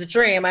guess it was a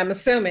dream, I'm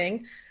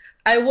assuming,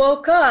 I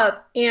woke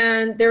up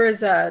and there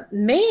was a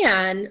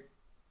man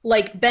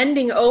like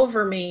bending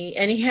over me,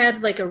 and he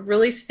had like a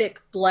really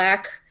thick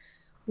black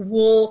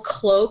wool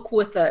cloak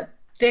with a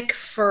thick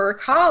fur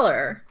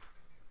collar.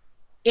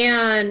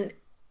 And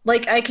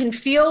like, I can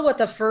feel what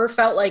the fur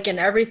felt like and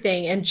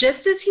everything. And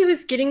just as he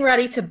was getting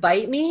ready to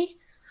bite me,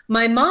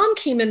 my mom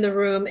came in the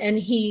room, and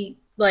he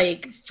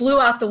like flew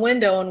out the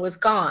window and was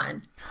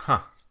gone.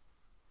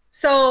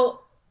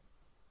 So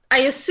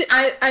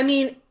I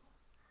mean,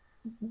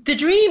 the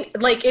dream,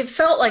 like, it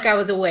felt like I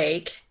was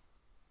awake,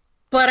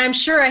 but I'm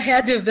sure I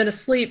had to have been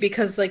asleep,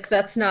 because like,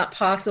 that's not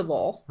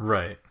possible.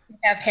 Right. To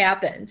have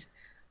happened.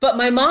 But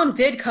my mom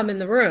did come in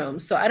the room,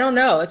 so I don't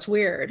know. It's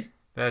weird.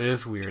 That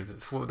is weird.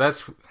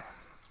 That's,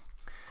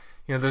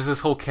 you know, there's this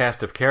whole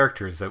cast of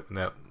characters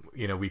that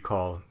you know, we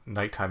call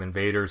nighttime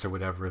invaders or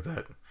whatever,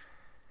 that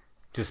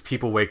just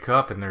people wake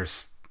up and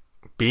there's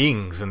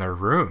beings in their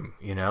room,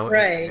 you know?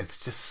 Right.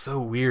 It's just so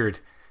weird.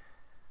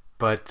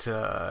 But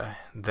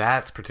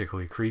that's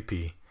particularly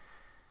creepy.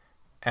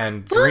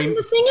 And the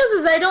thing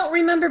is I don't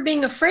remember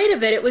being afraid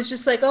of it. It was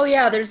just like, oh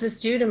yeah, there's this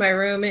dude in my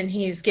room, and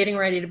he's getting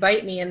ready to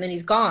bite me, and then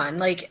he's gone.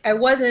 Like, it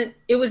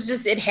was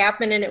just, it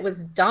happened and it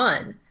was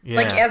done. Yeah.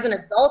 Like, as an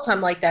adult,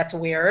 I'm like, that's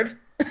weird.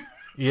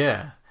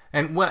 Yeah.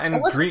 And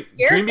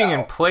dreaming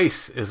in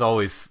place is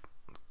always,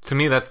 to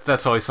me,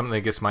 that's always something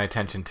that gets my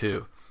attention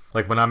too.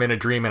 Like, when I'm in a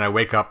dream and I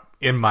wake up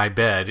in my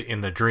bed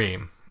in the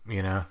dream,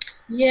 you know?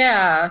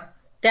 Yeah,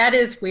 that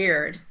is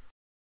weird.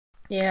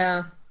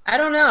 Yeah. I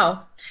don't know.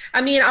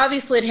 I mean,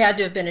 obviously it had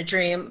to have been a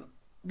dream.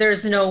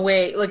 There's no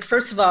way. Like,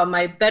 first of all,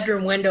 my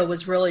bedroom window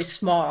was really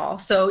small,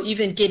 so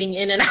even getting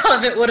in and out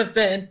of it would have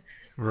been,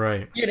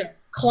 right, you know,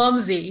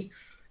 clumsy.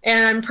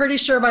 And I'm pretty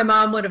sure my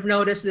mom would have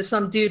noticed if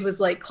some dude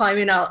was like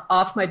climbing out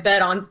off my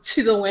bed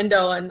onto the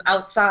window and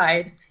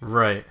outside.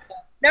 Right.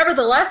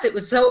 Nevertheless, it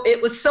was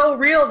so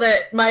real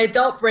that my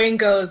adult brain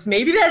goes,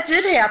 maybe that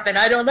did happen.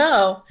 I don't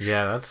know.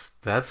 Yeah,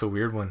 that's a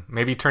weird one.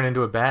 Maybe turn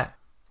into a bat.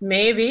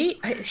 Maybe.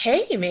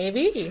 Hey,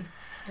 maybe.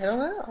 I don't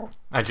know.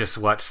 I just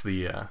watched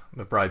the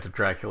Brides of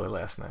Dracula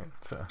last night.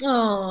 So.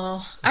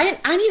 Oh,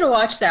 I need to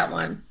watch that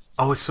one.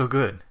 Oh, it's so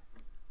good.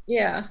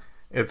 Yeah.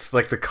 It's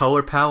like the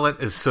color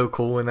palette is so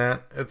cool in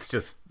that.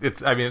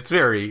 It's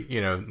very,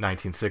 you know,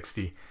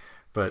 1960,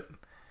 but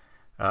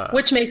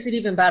which makes it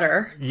even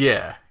better.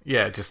 Yeah,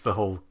 just the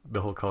whole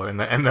color and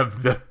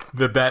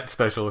the bat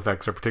special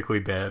effects are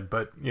particularly bad,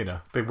 but you know,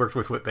 they worked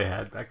with what they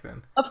had back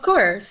then. Of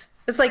course.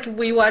 It's like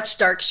we watch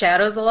Dark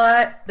Shadows a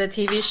lot, the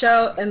TV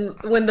show, and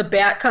when the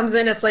bat comes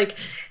in, it's like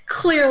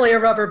clearly a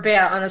rubber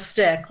bat on a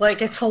stick.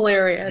 Like, it's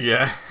hilarious.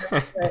 Yeah.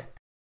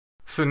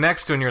 So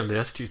next on your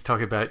list, you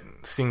talk about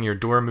seeing your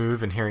door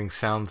move and hearing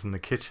sounds in the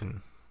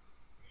kitchen.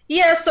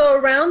 Yeah, so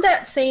around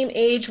that same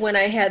age when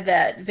I had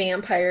that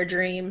vampire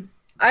dream,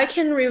 I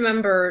can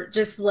remember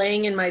just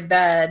laying in my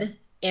bed,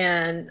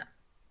 and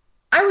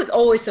I was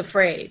always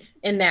afraid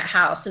in that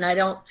house, and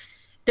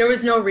there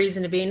was no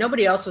reason to be.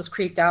 Nobody else was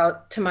creeped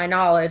out to my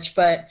knowledge,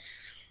 but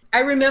I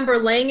remember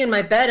laying in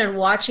my bed and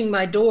watching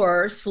my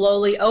door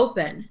slowly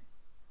open.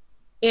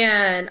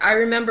 And I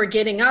remember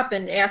getting up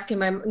and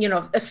asking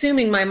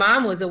assuming my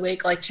mom was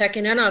awake, like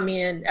checking in on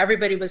me, and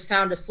everybody was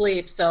sound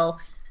asleep. So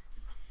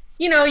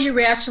you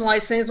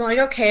rationalize things. I'm like,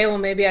 okay, well,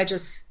 maybe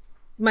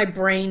my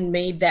brain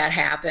made that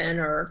happen,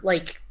 or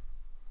like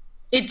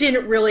it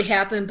didn't really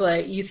happen,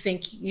 but you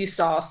think you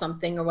saw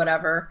something or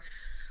whatever.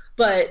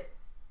 But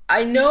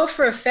I know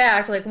for a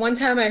fact, like one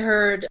time I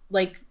heard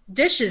like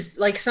dishes,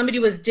 like somebody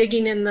was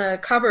digging in the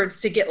cupboards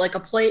to get like a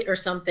plate or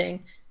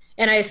something,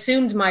 and I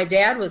assumed my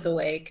dad was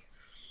awake.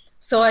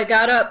 So I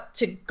got up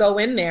to go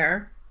in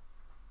there,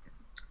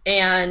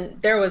 and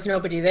there was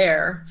nobody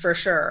there for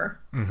sure.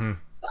 Mm-hmm.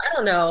 So I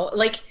don't know,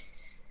 like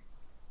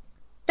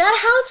that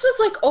house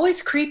was like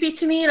always creepy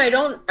to me, and I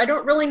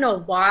don't really know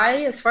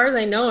why. As far as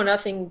I know,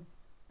 nothing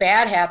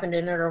bad happened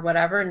in it or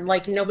whatever, and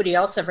like nobody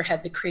else ever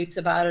had the creeps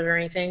about it or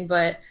anything,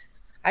 but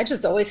I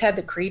just always had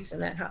the creeps in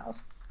that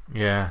house.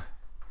 Yeah.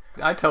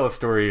 I tell a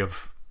story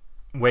of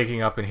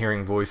waking up and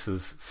hearing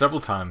voices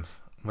several times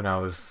when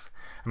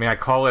I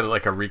call it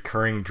like a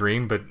recurring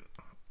dream, but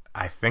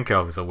I think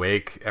I was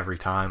awake every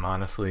time,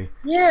 honestly.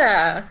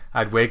 Yeah.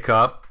 I'd wake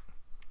up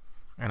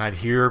and I'd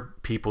hear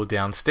people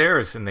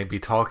downstairs, and they'd be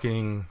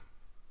talking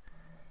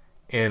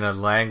in a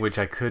language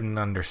I couldn't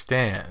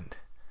understand.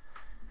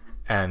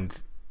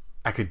 And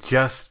I could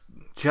just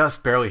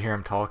barely hear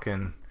him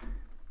talking.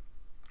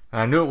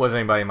 And I knew it wasn't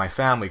anybody in my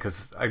family,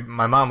 because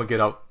my mom would get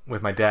up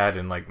with my dad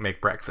and like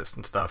make breakfast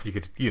and stuff. You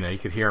could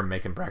hear him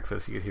making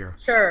breakfast. You could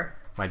hear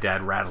my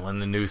dad rattling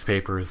the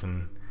newspapers,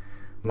 and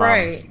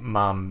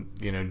mom,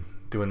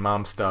 doing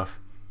mom stuff.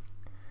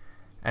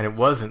 And it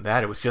wasn't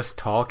that. It was just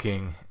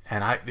talking,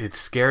 and it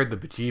scared the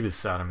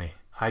bejeebus out of me.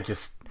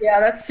 Yeah,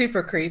 that's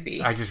super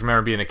creepy. I just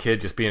remember being a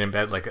kid, just being in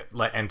bed,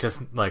 and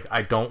just like,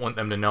 I don't want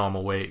them to know I'm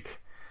awake.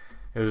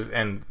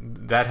 And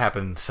that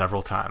happened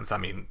several times. I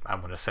mean, I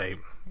want to say,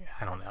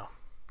 I don't know,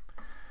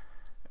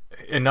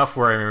 enough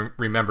where I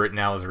remember it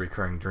now as a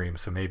recurring dream.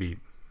 So maybe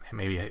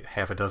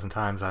half a dozen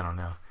times. I don't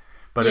know.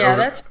 But yeah,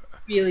 that's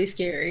really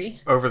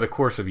scary. Over the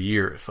course of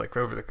years, like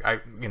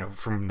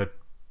from the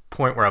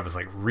point where I was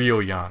like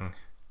real young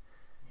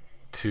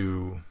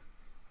to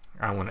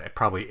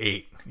probably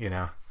 8.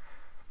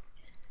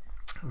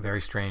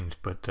 Very strange.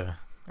 But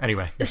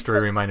anyway, your story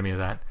reminded me of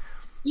that.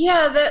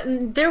 Yeah,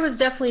 there was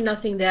definitely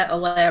nothing that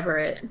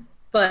elaborate,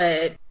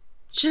 but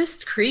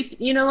just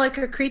creepy, like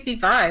a creepy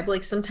vibe.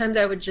 Like sometimes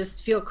I would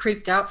just feel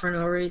creeped out for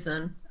no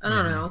reason. I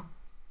don't know.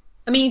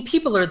 I mean,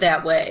 people are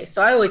that way,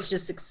 so I always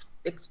just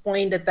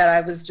explained it that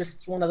I was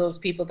just one of those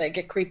people that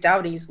get creeped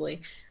out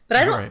easily. But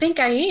I don't think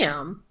I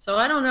am, so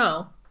I don't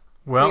know.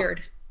 Well,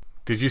 weird.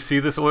 Did you see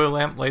this oil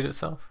lamp light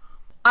itself?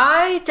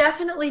 I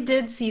definitely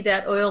did see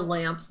that oil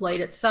lamp light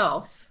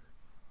itself.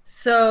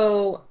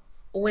 So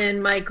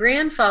when my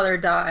grandfather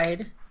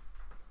died,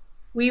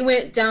 we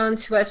went down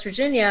to West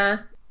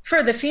Virginia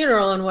for the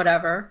funeral and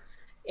whatever,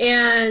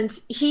 and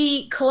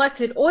he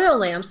collected oil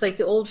lamps, like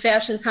the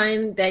old-fashioned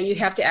kind that you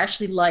have to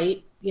actually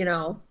light,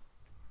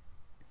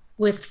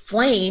 with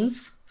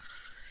flames.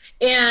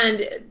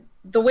 And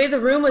the way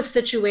the room was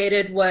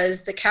situated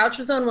was the couch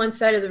was on one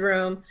side of the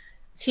room,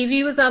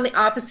 TV was on the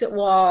opposite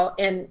wall,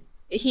 and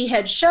he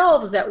had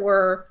shelves that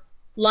were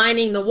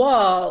lining the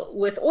wall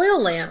with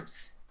oil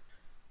lamps.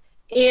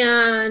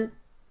 And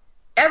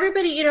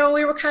everybody,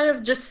 we were kind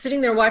of just sitting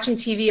there watching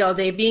TV all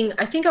day,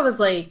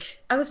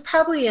 I was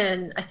probably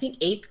in,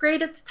 8th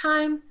grade at the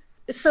time.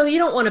 So you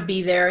don't want to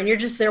be there, and you're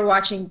just there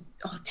watching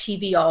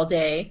TV all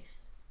day.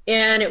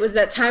 And it was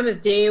that time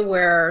of day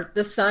where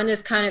the sun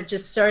is kind of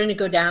just starting to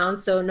go down,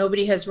 so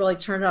nobody has really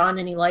turned on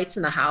any lights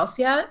in the house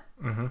yet.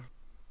 Mm-hmm.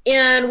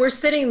 And we're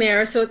sitting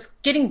there, so it's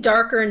getting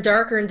darker and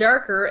darker and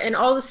darker, and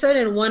all of a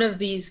sudden one of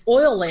these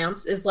oil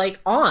lamps is like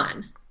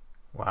on.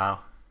 Wow.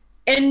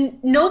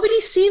 And nobody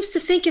seems to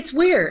think it's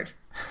weird.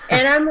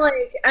 And I'm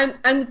like,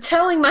 I'm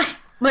telling my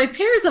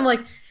parents, I'm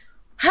like,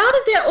 how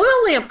did that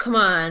oil lamp come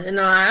on? And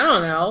I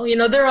don't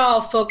know. They're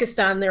all focused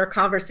on their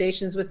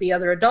conversations with the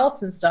other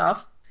adults and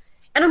stuff.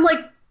 And I'm like,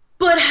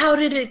 but how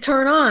did it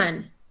turn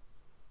on?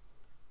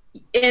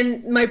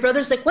 And my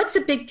brother's like, what's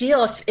the big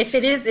deal? If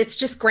it is, it's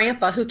just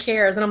Grandpa. Who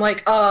cares? And I'm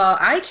like,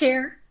 I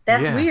care.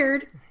 That's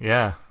weird.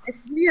 Yeah. It's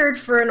weird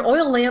for an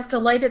oil lamp to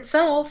light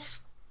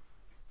itself.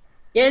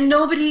 And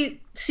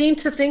nobody seemed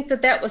to think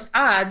that was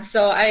odd.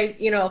 So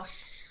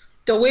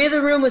the way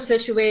the room was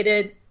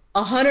situated,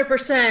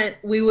 100%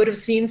 we would have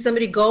seen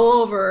somebody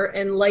go over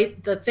and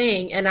light the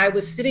thing. And I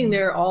was sitting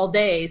there all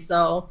day.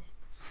 So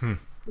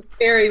it's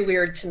very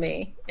weird to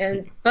me.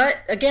 But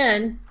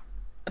again,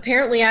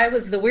 apparently I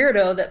was the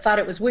weirdo that thought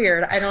it was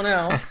weird. I don't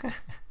know.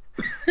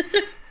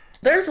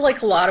 There's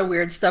like a lot of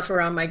weird stuff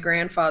around my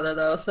grandfather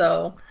though.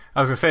 So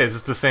I was going to say, is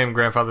this the same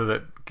grandfather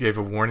that gave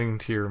a warning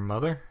to your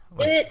mother?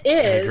 It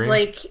is.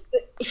 Like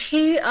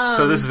he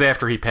So this is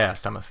after he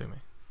passed, I'm assuming.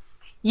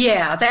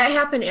 Yeah, that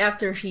happened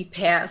after he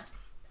passed.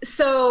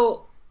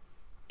 So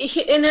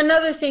and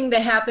another thing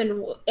that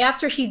happened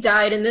after he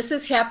died, and this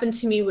has happened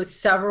to me with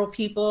several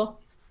people,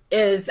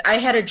 is I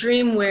had a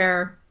dream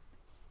where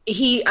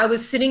I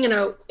was sitting in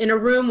a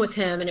room with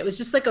him, and it was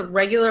just like a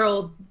regular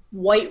old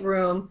white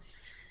room,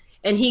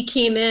 and he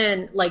came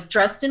in like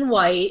dressed in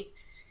white,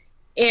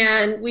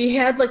 and we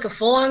had like a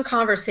full-on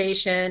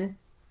conversation.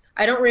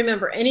 I don't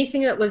remember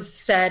anything that was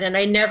said, and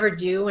I never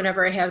do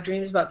whenever I have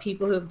dreams about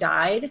people who have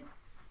died.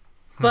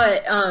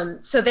 But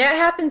so that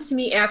happened to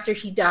me after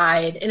he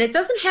died, and it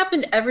doesn't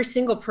happen to every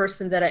single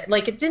person that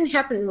it didn't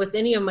happen with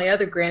any of my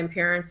other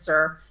grandparents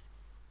or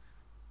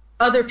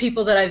other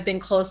people that I've been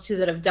close to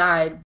that have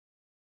died.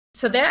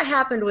 So that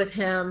happened with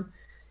him.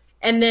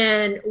 And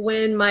then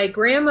when my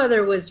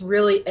grandmother was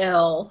really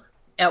ill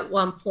at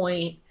one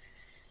point,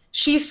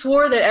 she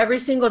swore that every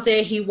single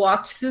day he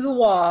walked through the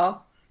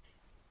wall,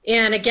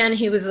 and again,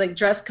 he was like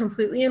dressed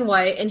completely in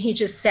white, and he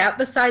just sat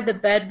beside the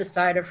bed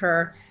beside of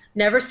her,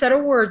 never said a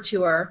word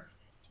to her,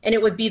 and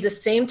it would be the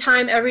same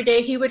time every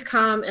day he would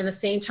come and the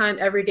same time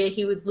every day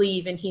he would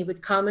leave, and he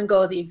would come and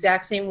go the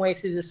exact same way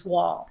through this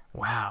wall.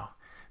 Wow.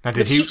 Now,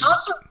 She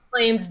also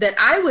claimed that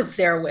I was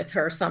there with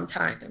her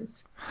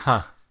sometimes.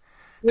 Huh.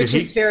 Which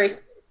is very...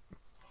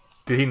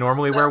 Did he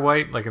normally wear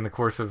white, like in the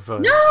course of...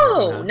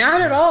 No,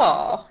 not at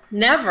all.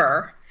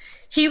 Never.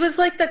 He was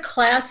like the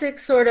classic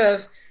sort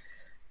of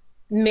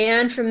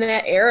man from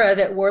that era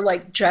that wore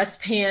like dress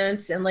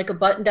pants and like a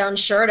button-down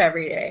shirt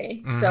every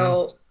day. Mm-hmm.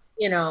 So,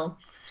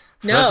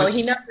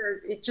 he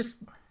never...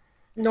 just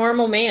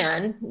normal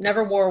man,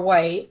 never wore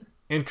white.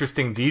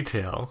 Interesting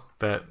detail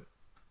that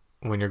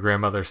when your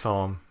grandmother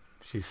saw him,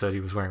 she said he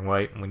was wearing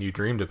white when you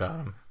dreamed about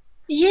him.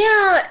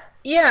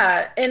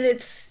 Yeah, and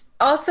it's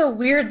also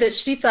weird that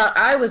she thought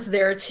I was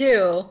there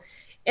too.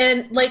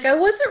 And like, I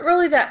wasn't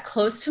really that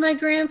close to my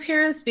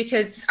grandparents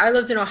because I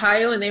lived in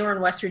Ohio and they were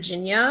in West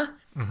Virginia.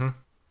 Mm-hmm.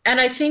 And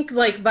I think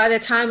like by the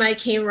time I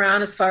came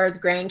around as far as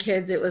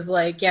grandkids, it was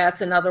like, yeah,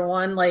 it's another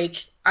one.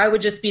 Like I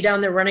would just be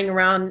down there running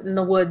around in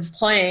the woods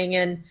playing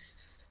and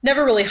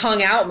never really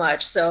hung out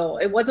much. So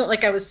it wasn't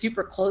like I was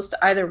super close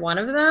to either one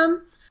of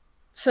them.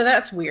 So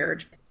that's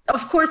weird.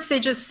 Of course, they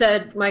just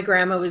said my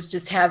grandma was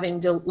just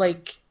having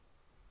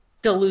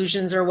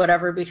delusions or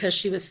whatever because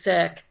she was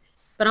sick.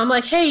 But I'm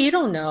like, hey, you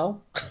don't know.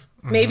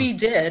 Mm-hmm. Maybe he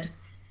did.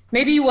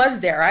 Maybe he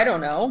was there. I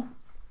don't know.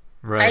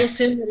 Right. I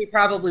assume that he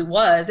probably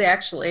was,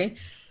 actually.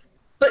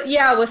 But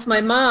yeah, with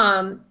my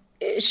mom,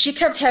 she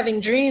kept having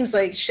dreams.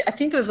 Like I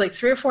think it was like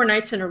 3 or 4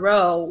 nights in a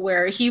row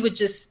where he would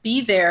just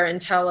be there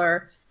and tell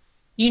her,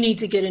 you need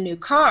to get a new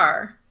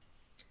car.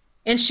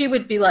 And she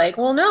would be like,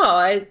 well, no,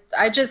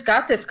 I just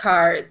got this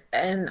car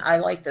and I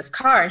like this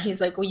car. And he's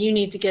like, well, you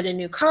need to get a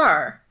new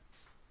car.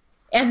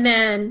 And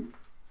then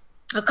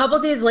a couple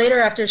days later,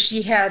 after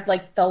she had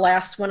like the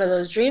last one of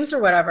those dreams or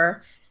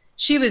whatever,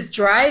 she was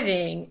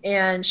driving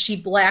and she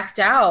blacked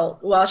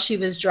out while she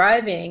was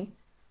driving.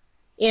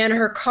 And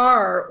her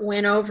car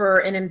went over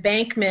an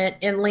embankment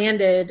and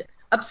landed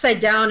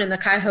upside down in the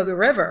Cuyahoga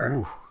River.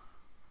 Ooh.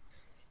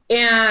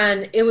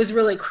 And it was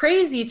really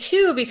crazy,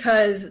 too,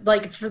 because,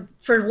 like,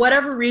 for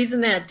whatever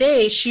reason that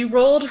day, she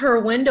rolled her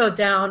window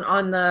down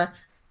on the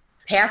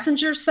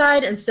passenger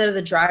side instead of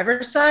the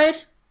driver's side.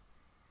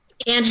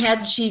 And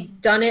had she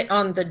done it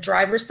on the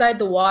driver's side,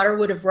 the water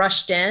would have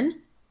rushed in.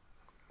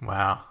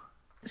 Wow.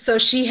 So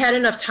she had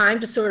enough time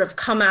to sort of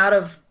come out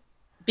of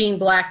being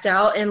blacked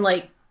out and,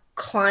 like,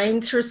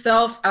 climbed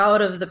herself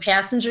out of the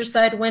passenger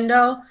side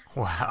window.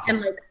 Wow. And,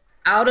 like,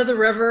 out of the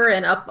river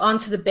and up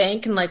onto the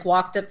bank and like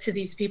walked up to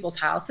these people's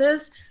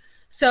houses.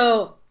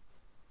 So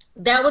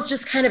that was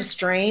just kind of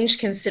strange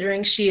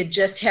considering she had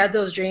just had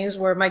those dreams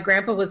where my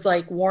grandpa was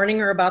like warning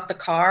her about the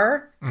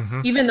car, mm-hmm.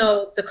 even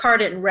though the car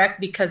didn't wreck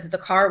because the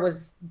car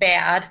was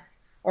bad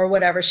or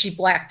whatever. She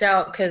blacked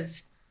out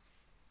because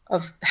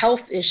of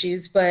health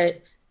issues,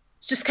 but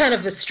it's just kind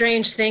of a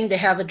strange thing to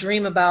have a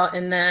dream about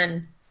and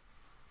then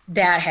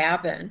that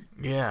happened.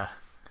 Yeah.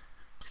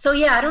 So,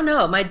 yeah, I don't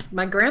know.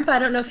 My grandpa, I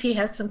don't know if he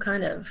has some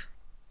kind of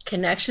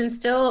connection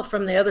still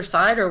from the other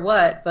side or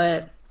what,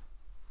 but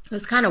it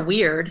was kind of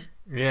weird.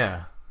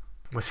 Yeah.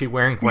 Was he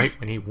wearing white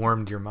when he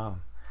warmed your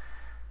mom?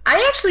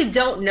 I actually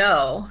don't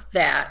know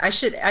that. I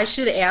should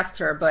have asked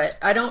her, but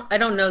I don't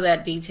know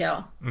that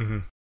detail. Mm-hmm.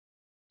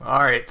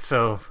 All right,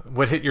 so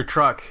what hit your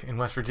truck in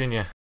West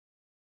Virginia?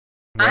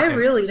 I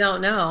really don't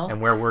know. And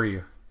where were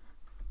you?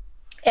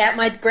 At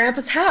my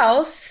grandpa's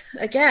house,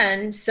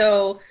 again,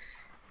 so...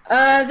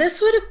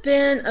 this would have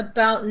been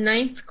about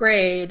 9th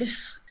grade.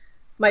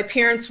 My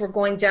parents were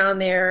going down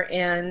there,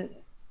 and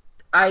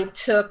I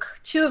took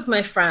 2 of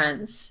my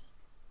friends,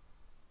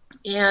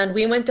 and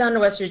we went down to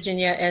West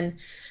Virginia, and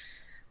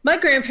my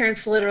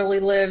grandparents literally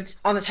lived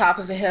on the top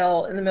of a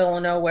hill in the middle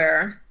of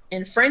nowhere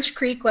in French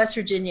Creek, West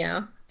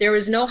Virginia. There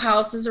was no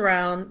houses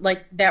around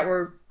like that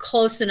were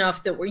close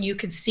enough that where you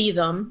could see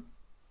them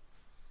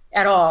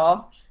at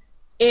all,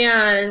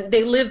 and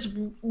they lived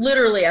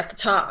literally at the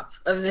top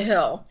of the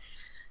hill.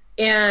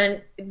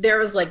 And there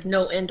was like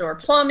no indoor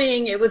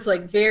plumbing. It was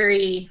like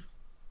very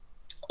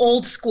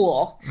old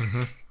school.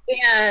 Mm-hmm.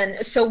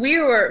 And so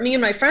me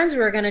and my friends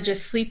were going to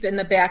just sleep in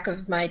the back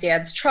of my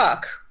dad's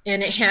truck.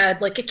 And it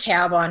had like a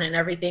cab on and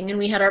everything. And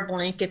we had our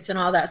blankets and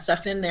all that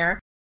stuff in there.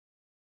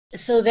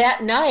 So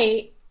that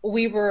night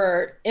we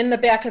were in the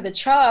back of the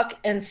truck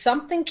and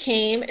something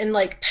came and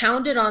like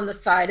pounded on the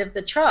side of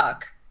the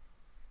truck.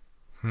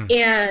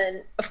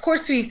 And of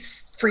course we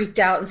freaked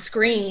out and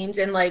screamed,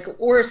 and like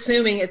we're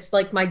assuming it's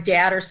like my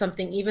dad or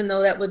something, even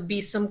though that would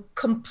be some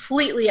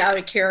completely out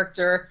of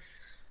character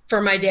for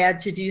my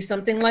dad to do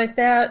something like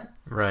that.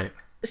 Right.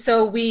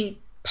 So we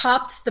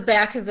popped the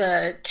back of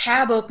the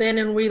cab open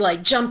and we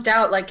like jumped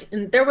out, like,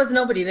 and there was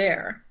nobody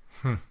there.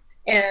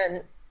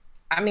 And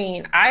I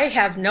mean, I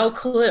have no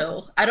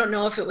clue. I don't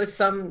know if it was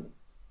some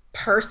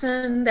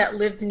person that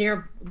lived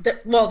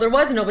well, there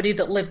was nobody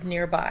that lived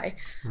nearby.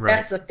 Right.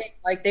 That's the thing.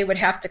 Like, they would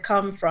have to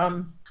come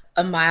from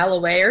a mile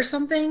away or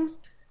something.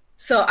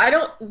 So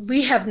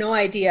we have no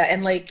idea.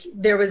 And like,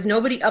 there was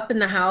nobody up in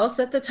the house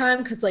at the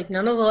time because like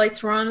none of the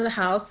lights were on in the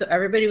house. So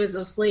everybody was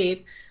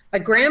asleep. My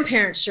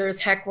grandparents sure as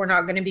heck were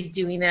not going to be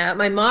doing that.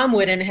 My mom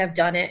wouldn't have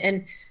done it.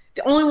 And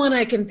the only one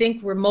I can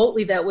think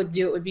remotely that would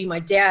do it would be my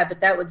dad,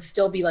 but that would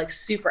still be like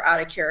super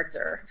out of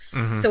character.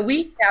 Mm-hmm. So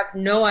we have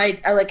no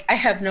idea. Like, I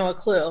have no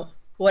clue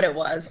what it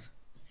was.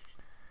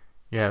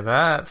 Yeah,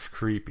 that's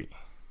creepy.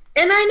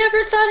 And I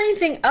never thought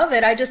anything of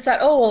it. I just thought,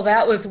 oh, well,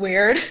 that was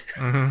weird.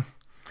 Mm-hmm.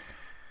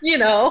 You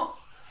know,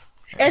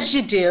 as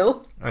you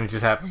do. And it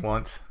just happened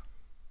once?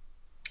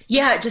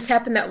 Yeah, it just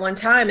happened that one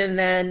time. And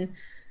then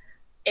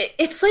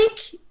it's like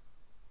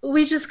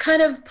we just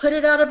kind of put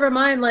it out of our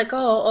mind, like,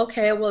 oh,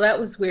 okay, well, that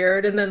was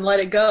weird, and then let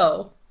it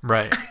go.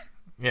 Right.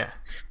 Yeah.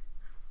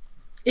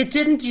 It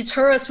didn't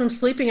deter us from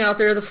sleeping out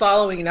there the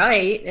following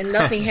night, and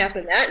nothing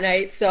happened that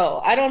night.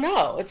 So I don't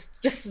know. It's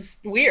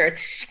just weird.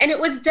 And it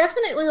was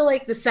definitely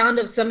like the sound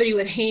of somebody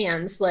with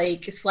hands,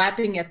 like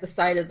slapping at the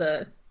side of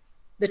the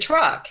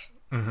truck.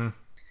 Mm-hmm.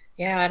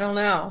 Yeah, I don't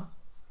know.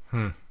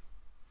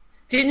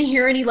 Didn't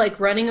hear any like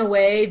running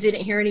away.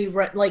 Didn't hear any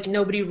like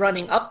nobody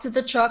running up to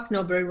the truck.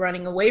 Nobody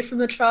running away from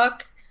the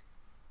truck.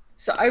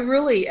 So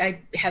I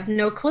have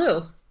no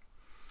clue.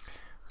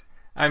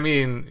 I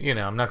mean, you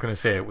know, I'm not going to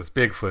say it was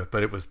Bigfoot,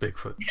 but it was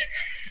Bigfoot.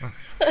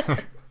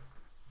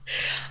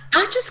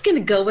 I'm just going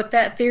to go with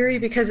that theory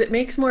because it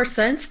makes more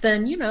sense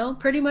than, you know,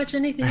 pretty much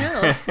anything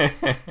else.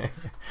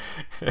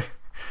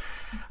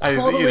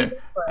 Totally Bigfoot.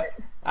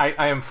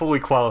 I am fully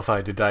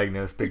qualified to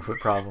diagnose Bigfoot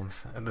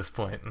problems at this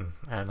point,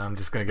 and I'm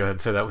just going to go ahead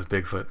and say that was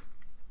Bigfoot.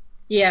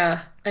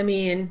 Yeah, I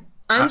mean,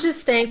 I'm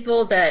just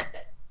thankful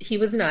that he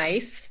was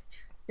nice,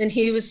 and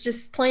he was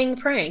just playing a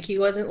prank. He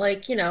wasn't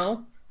like, you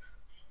know,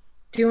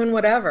 doing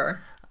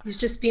whatever. He's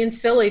just being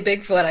silly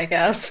Bigfoot, I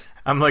guess.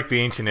 I'm like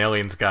the Ancient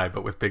Aliens guy,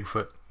 but with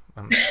Bigfoot.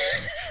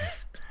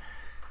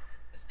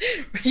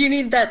 You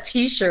need that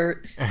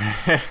t-shirt.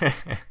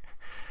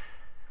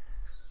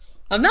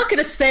 I'm not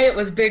going to say it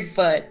was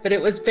Bigfoot, but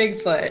it was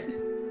Bigfoot.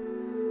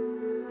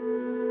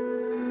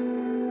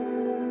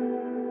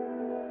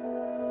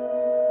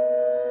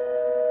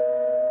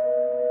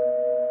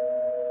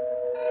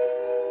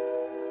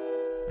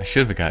 I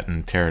should have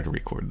gotten Tara to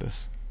record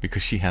this,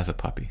 because she has a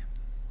puppy.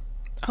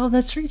 Oh,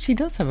 that's right. She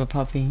does have a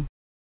puppy.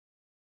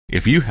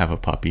 If you have a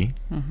puppy,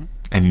 and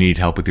you need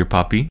help with your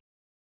puppy,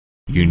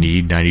 you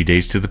need 90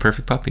 Days to the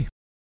Perfect Puppy.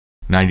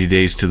 90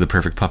 Days to the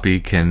Perfect Puppy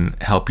can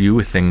help you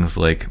with things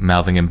like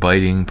mouthing and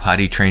biting,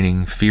 potty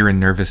training, fear and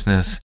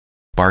nervousness,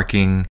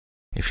 barking,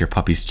 if your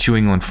puppy's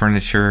chewing on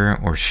furniture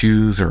or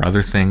shoes or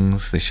other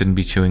things they shouldn't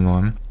be chewing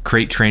on,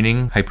 crate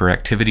training,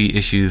 hyperactivity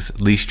issues,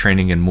 leash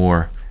training, and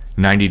more.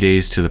 90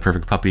 Days to the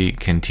Perfect Puppy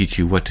can teach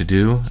you what to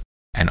do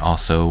and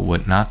also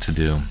what not to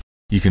do.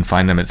 You can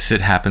find them at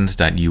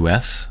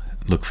sithappens.us.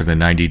 Look for the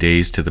 90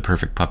 Days to the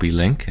Perfect Puppy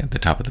link at the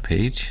top of the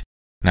page.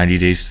 90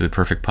 Days to the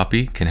Perfect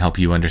Puppy can help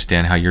you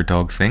understand how your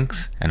dog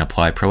thinks and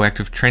apply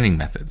proactive training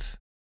methods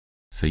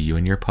so you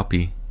and your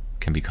puppy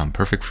can become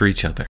perfect for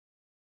each other.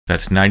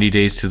 That's 90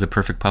 Days to the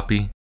Perfect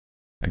Puppy.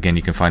 Again,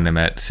 you can find them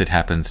at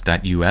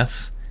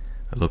sithappens.us.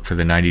 Look for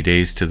the 90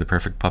 Days to the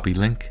Perfect Puppy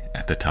link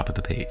at the top of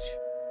the page.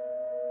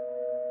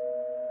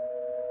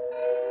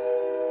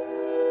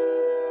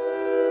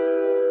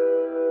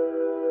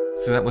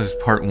 So that was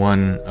part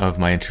one of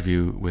my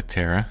interview with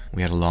Tara.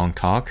 We had a long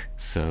talk,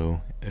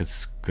 so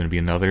it's going to be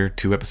another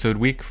 2-episode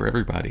week for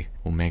everybody.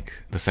 We'll make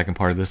the second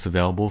part of this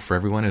available for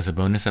everyone as a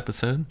bonus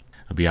episode.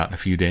 It'll be out in a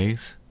few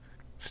days.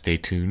 Stay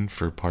tuned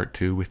for part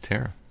 2 with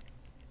Tara.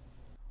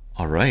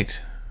 All right,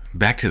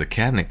 back to the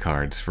cabinet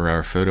cards for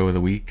our photo of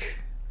the week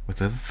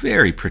with a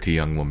very pretty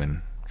young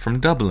woman from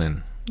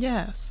Dublin.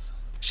 Yes,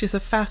 she's a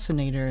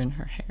fascinator in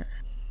her hair.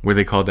 Were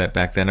they called that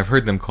back then? I've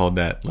heard them called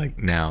that like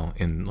now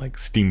in like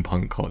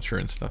steampunk culture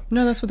and stuff.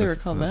 No, that's what they were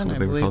called then, I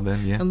believe. Were called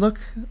then, yeah. And look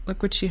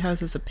what she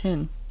has as a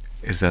pin.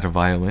 Is that a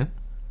violin?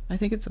 I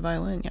think it's a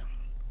violin, yeah.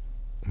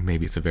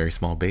 Maybe it's a very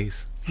small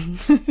bass.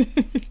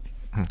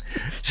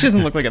 She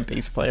doesn't look like a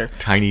bass player.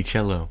 Tiny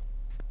cello.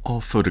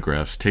 All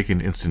photographs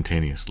taken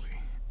instantaneously.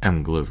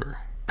 M. Glover,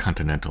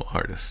 Continental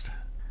Artist.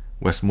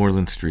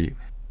 Westmoreland Street,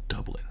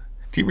 Dublin.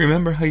 Do you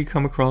remember how you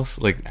come across,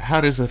 like,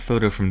 how does a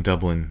photo from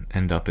Dublin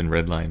end up in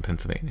Red Lion,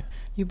 Pennsylvania?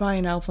 You buy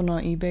an album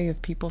on eBay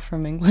of people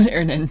from England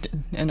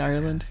and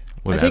Ireland.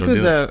 Well, I think it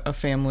was a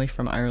family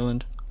from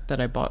Ireland that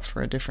I bought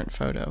for a different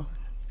photo.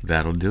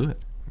 That'll do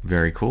it.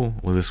 Very cool.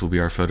 Well, this will be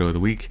our photo of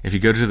the week. If you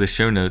go to the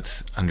show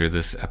notes under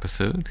this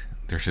episode,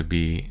 there should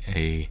be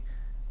a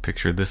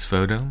picture of this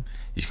photo.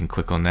 You can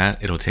click on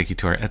that. It'll take you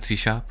to our Etsy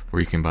shop where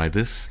you can buy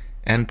this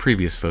and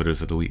previous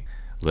photos of the week.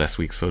 Last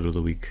week's photo of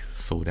the week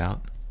sold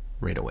out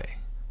right away.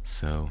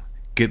 So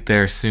get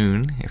there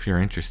soon if you're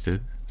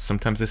interested.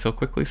 Sometimes they sell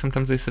quickly,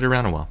 sometimes they sit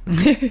around a while.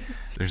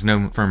 There's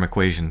no firm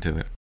equation to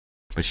it.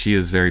 But she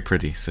is very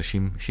pretty, so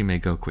she may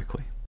go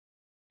quickly.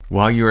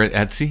 While you're at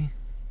Etsy,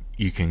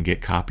 you can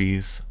get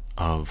copies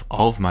of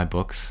all of my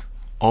books.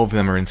 All of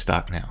them are in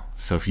stock now.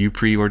 So if you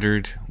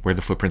pre-ordered Where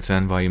the Footprints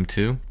End Volume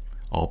 2,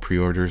 all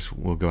pre-orders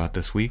will go out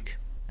this week.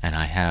 And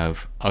I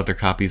have other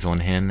copies on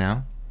hand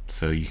now,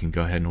 so you can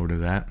go ahead and order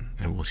that.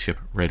 It will ship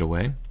right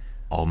away.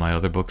 All my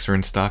other books are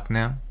in stock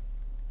now.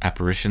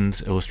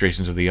 Apparitions,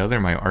 Illustrations of the Other,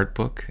 my art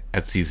book.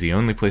 Etsy's the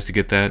only place to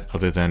get that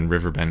other than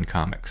Riverbend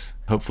Comics.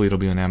 Hopefully it'll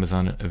be on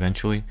Amazon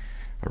eventually,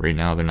 but right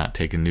now they're not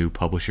taking new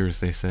publishers,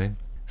 they say.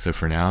 So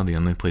for now, the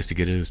only place to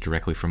get it is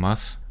directly from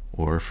us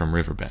or from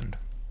Riverbend.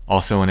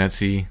 Also on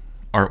Etsy,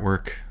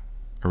 artwork,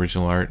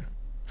 original art,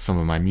 some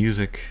of my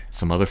music,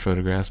 some other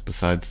photographs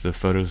besides the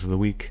photos of the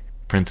week,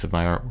 prints of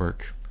my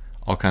artwork,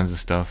 all kinds of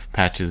stuff,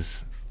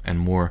 patches, and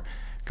more.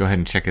 Go ahead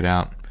and check it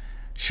out.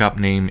 Shop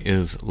name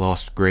is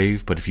Lost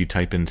Grave, but if you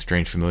type in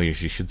Strange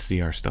Familiars, you should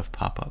see our stuff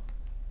pop up.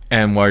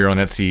 And while you're on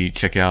Etsy,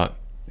 check out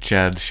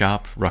Chad's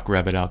shop, Ruck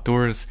Rabbit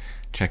Outdoors.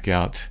 Check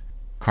out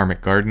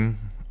Karmic Garden,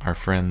 our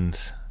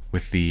friends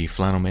with the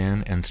Flannel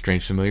Man and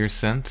Strange Familiars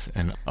scent,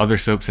 and other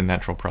soaps and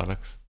natural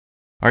products.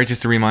 Alright,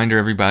 just a reminder,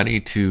 everybody,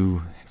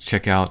 to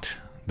check out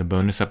the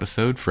bonus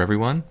episode for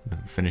everyone,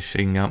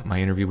 finishing up my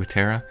interview with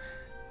Tara,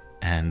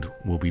 and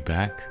we'll be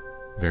back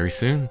very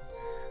soon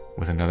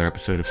with another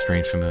episode of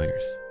Strange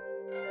Familiars.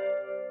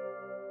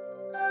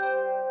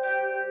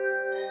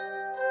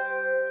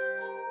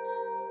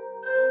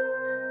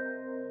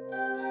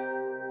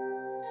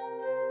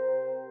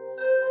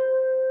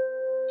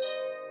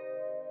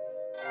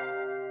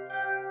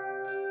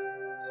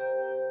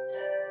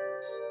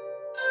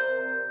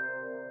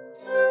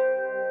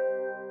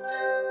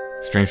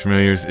 Strange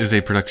Familiars is a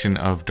production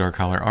of Dark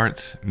Holler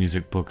Arts,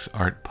 music, books,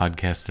 art,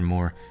 podcasts, and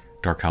more.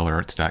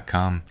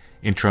 darkhollerarts.com.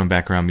 Intro and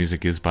background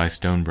music is by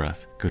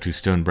Stonebreath. Go to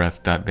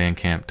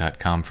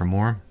stonebreath.bandcamp.com for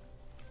more.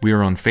 We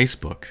are on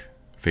Facebook,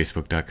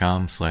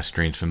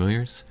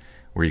 facebook.com/strangefamiliars,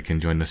 where you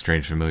can join the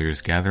Strange Familiars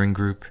gathering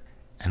group,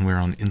 and we're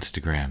on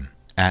Instagram,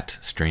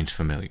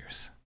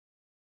 @strangefamiliars.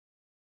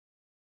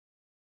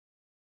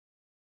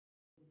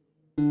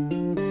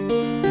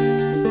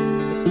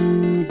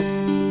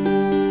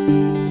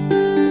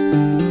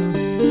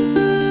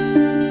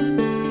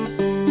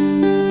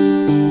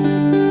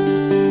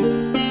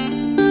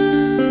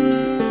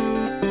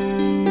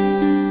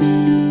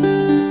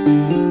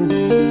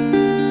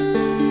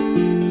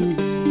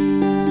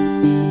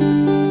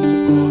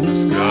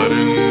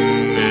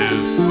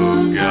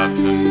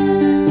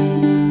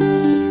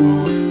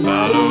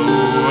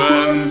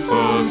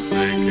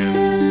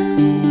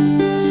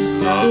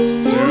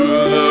 Lost to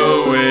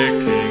the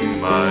waking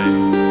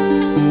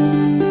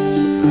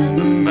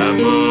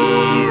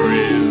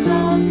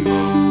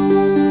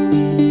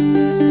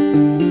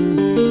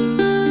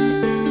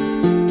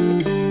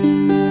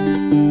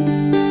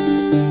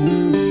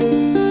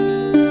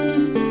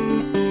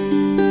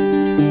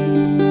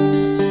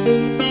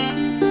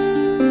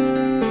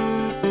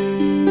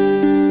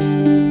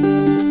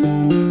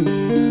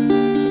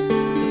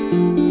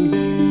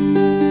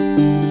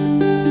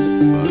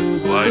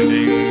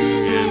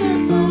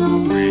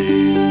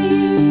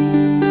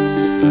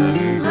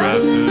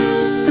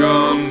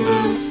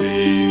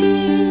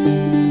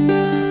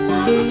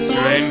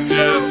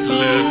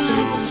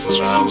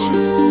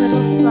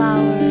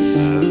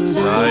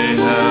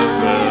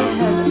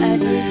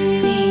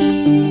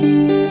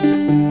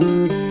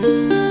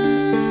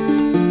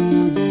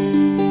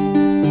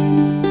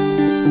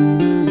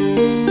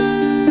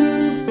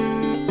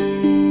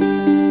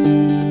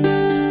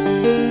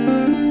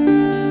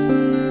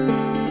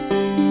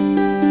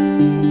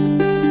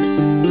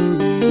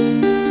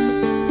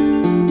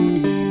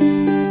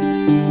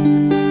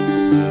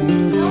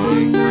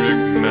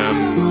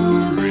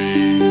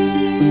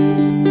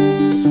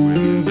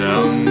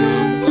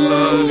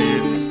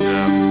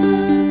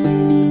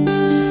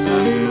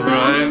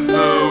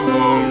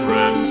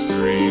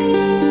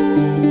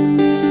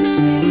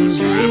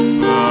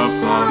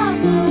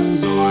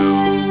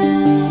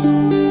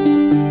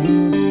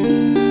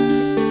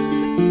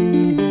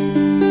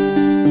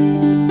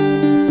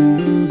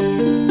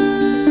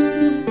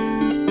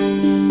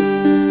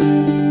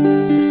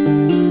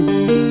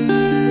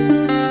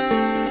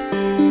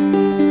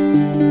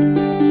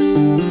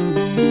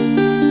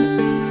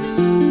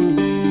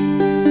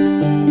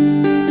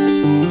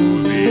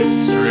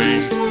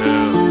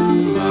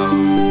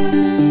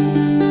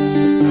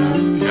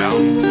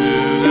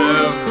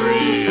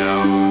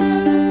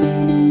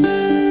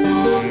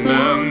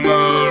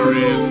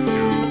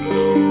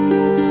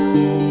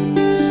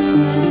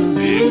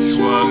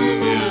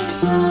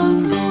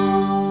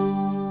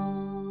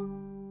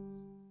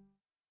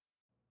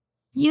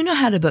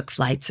how to book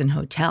flights and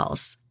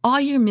hotels. All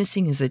you're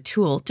missing is a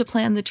tool to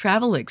plan the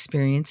travel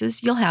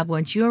experiences you'll have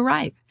once you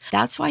arrive.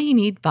 That's why you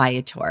need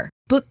Viator.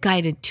 Book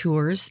guided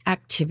tours,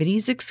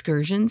 activities,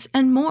 excursions,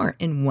 and more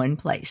in one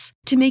place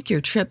to make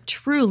your trip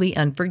truly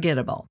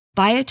unforgettable.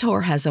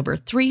 Viator has over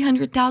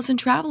 300,000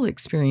 travel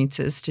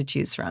experiences to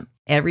choose from.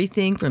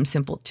 Everything from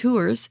simple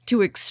tours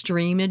to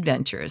extreme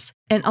adventures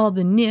and all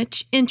the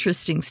niche,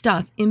 interesting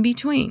stuff in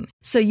between.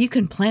 So you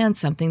can plan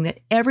something that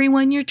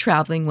everyone you're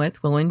traveling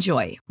with will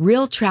enjoy.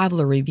 Real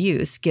traveler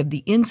reviews give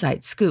the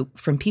inside scoop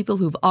from people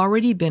who've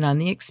already been on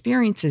the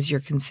experiences you're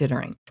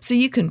considering. So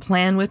you can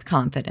plan with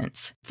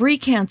confidence. Free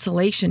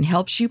cancellation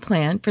helps you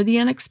plan for the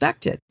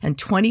unexpected. And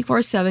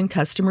 24/7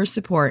 customer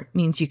support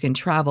means you can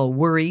travel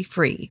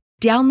worry-free.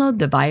 Download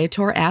the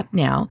Viator app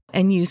now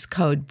and use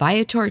code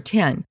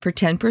Viator10 for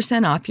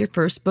 10% off your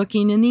first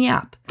booking in the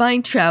app.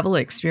 Find travel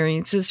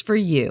experiences for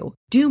you.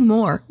 Do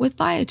more with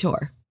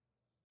Viator.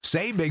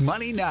 Save big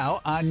money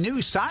now on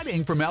new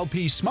siding from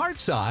LP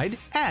SmartSide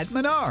at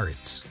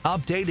Menards.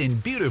 Update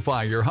and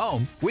beautify your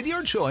home with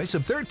your choice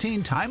of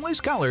 13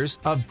 timeless colors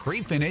of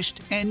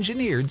pre-finished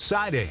engineered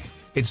siding.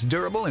 It's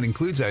durable and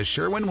includes a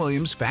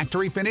Sherwin-Williams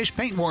factory finish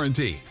paint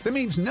warranty that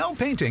means no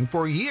painting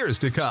for years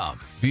to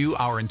come. View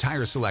our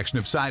entire selection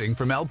of siding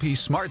from LP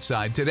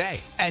SmartSide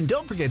today. And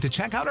don't forget to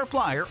check out our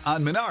flyer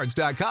on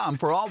Menards.com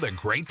for all the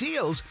great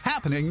deals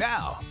happening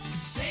now.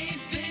 Save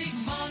big